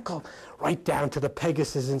particle, right down to the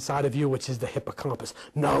Pegasus inside of you, which is the hippocampus,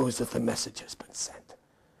 knows that the message has been sent.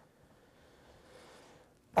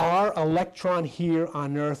 Our our electron here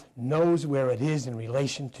on Earth knows where it is in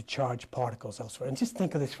relation to charged particles elsewhere. And just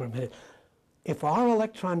think of this for a minute. If our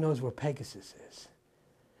electron knows where Pegasus is,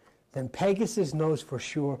 then Pegasus knows for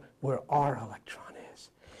sure where our electron is.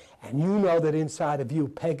 And you know that inside of you,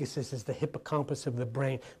 Pegasus is the hippocampus of the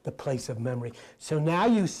brain, the place of memory. So now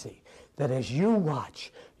you see that as you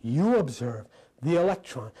watch, you observe the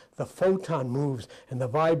electron, the photon moves, and the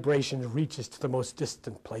vibration reaches to the most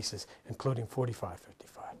distant places, including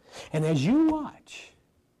 4555. And as you watch,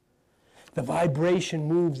 the vibration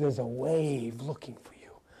moves as a wave looking for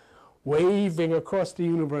you, waving across the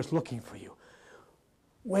universe looking for you,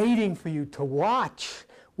 waiting for you to watch,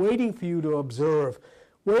 waiting for you to observe,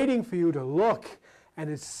 waiting for you to look. And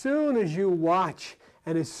as soon as you watch,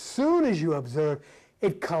 and as soon as you observe,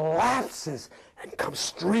 it collapses and comes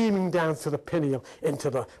streaming down through the pineal into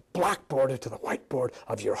the blackboard, into the whiteboard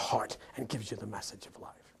of your heart, and gives you the message of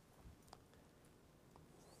life.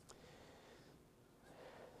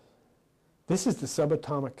 This is the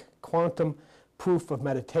subatomic quantum proof of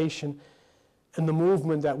meditation and the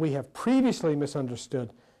movement that we have previously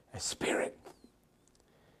misunderstood as spirit.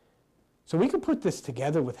 So we can put this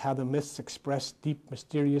together with how the myths express deep,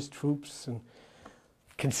 mysterious truths, and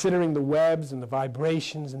considering the webs and the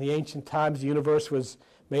vibrations. In the ancient times, the universe was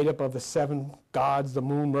made up of the 7 gods, the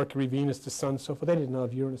moon, Mercury, Venus, the sun, so forth. They didn't know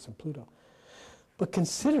of Uranus and Pluto. But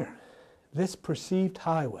consider this perceived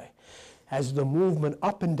highway as the movement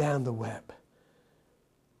up and down the web.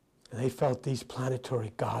 And they felt these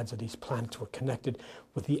planetary gods, or these planets, were connected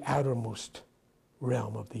with the outermost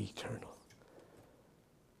realm of the eternal.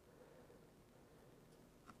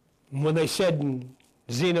 And when they said, and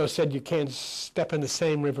Zeno said, you can't step in the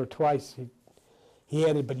same river twice, he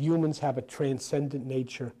added, but humans have a transcendent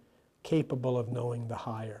nature capable of knowing the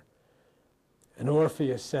higher. And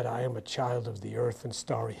Orpheus said, I am a child of the earth and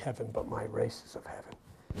starry heaven, but my race is of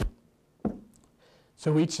heaven.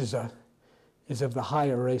 So each is of the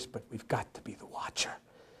higher race, but we've got to be the watcher.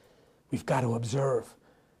 We've got to observe,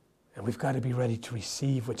 and we've got to be ready to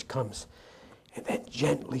receive which comes, and then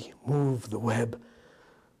gently move the web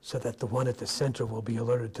so that the one at the center will be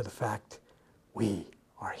alerted to the fact we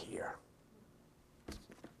are here.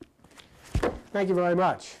 Thank you very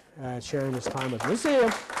much for sharing this time with me. See you.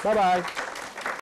 Bye-bye.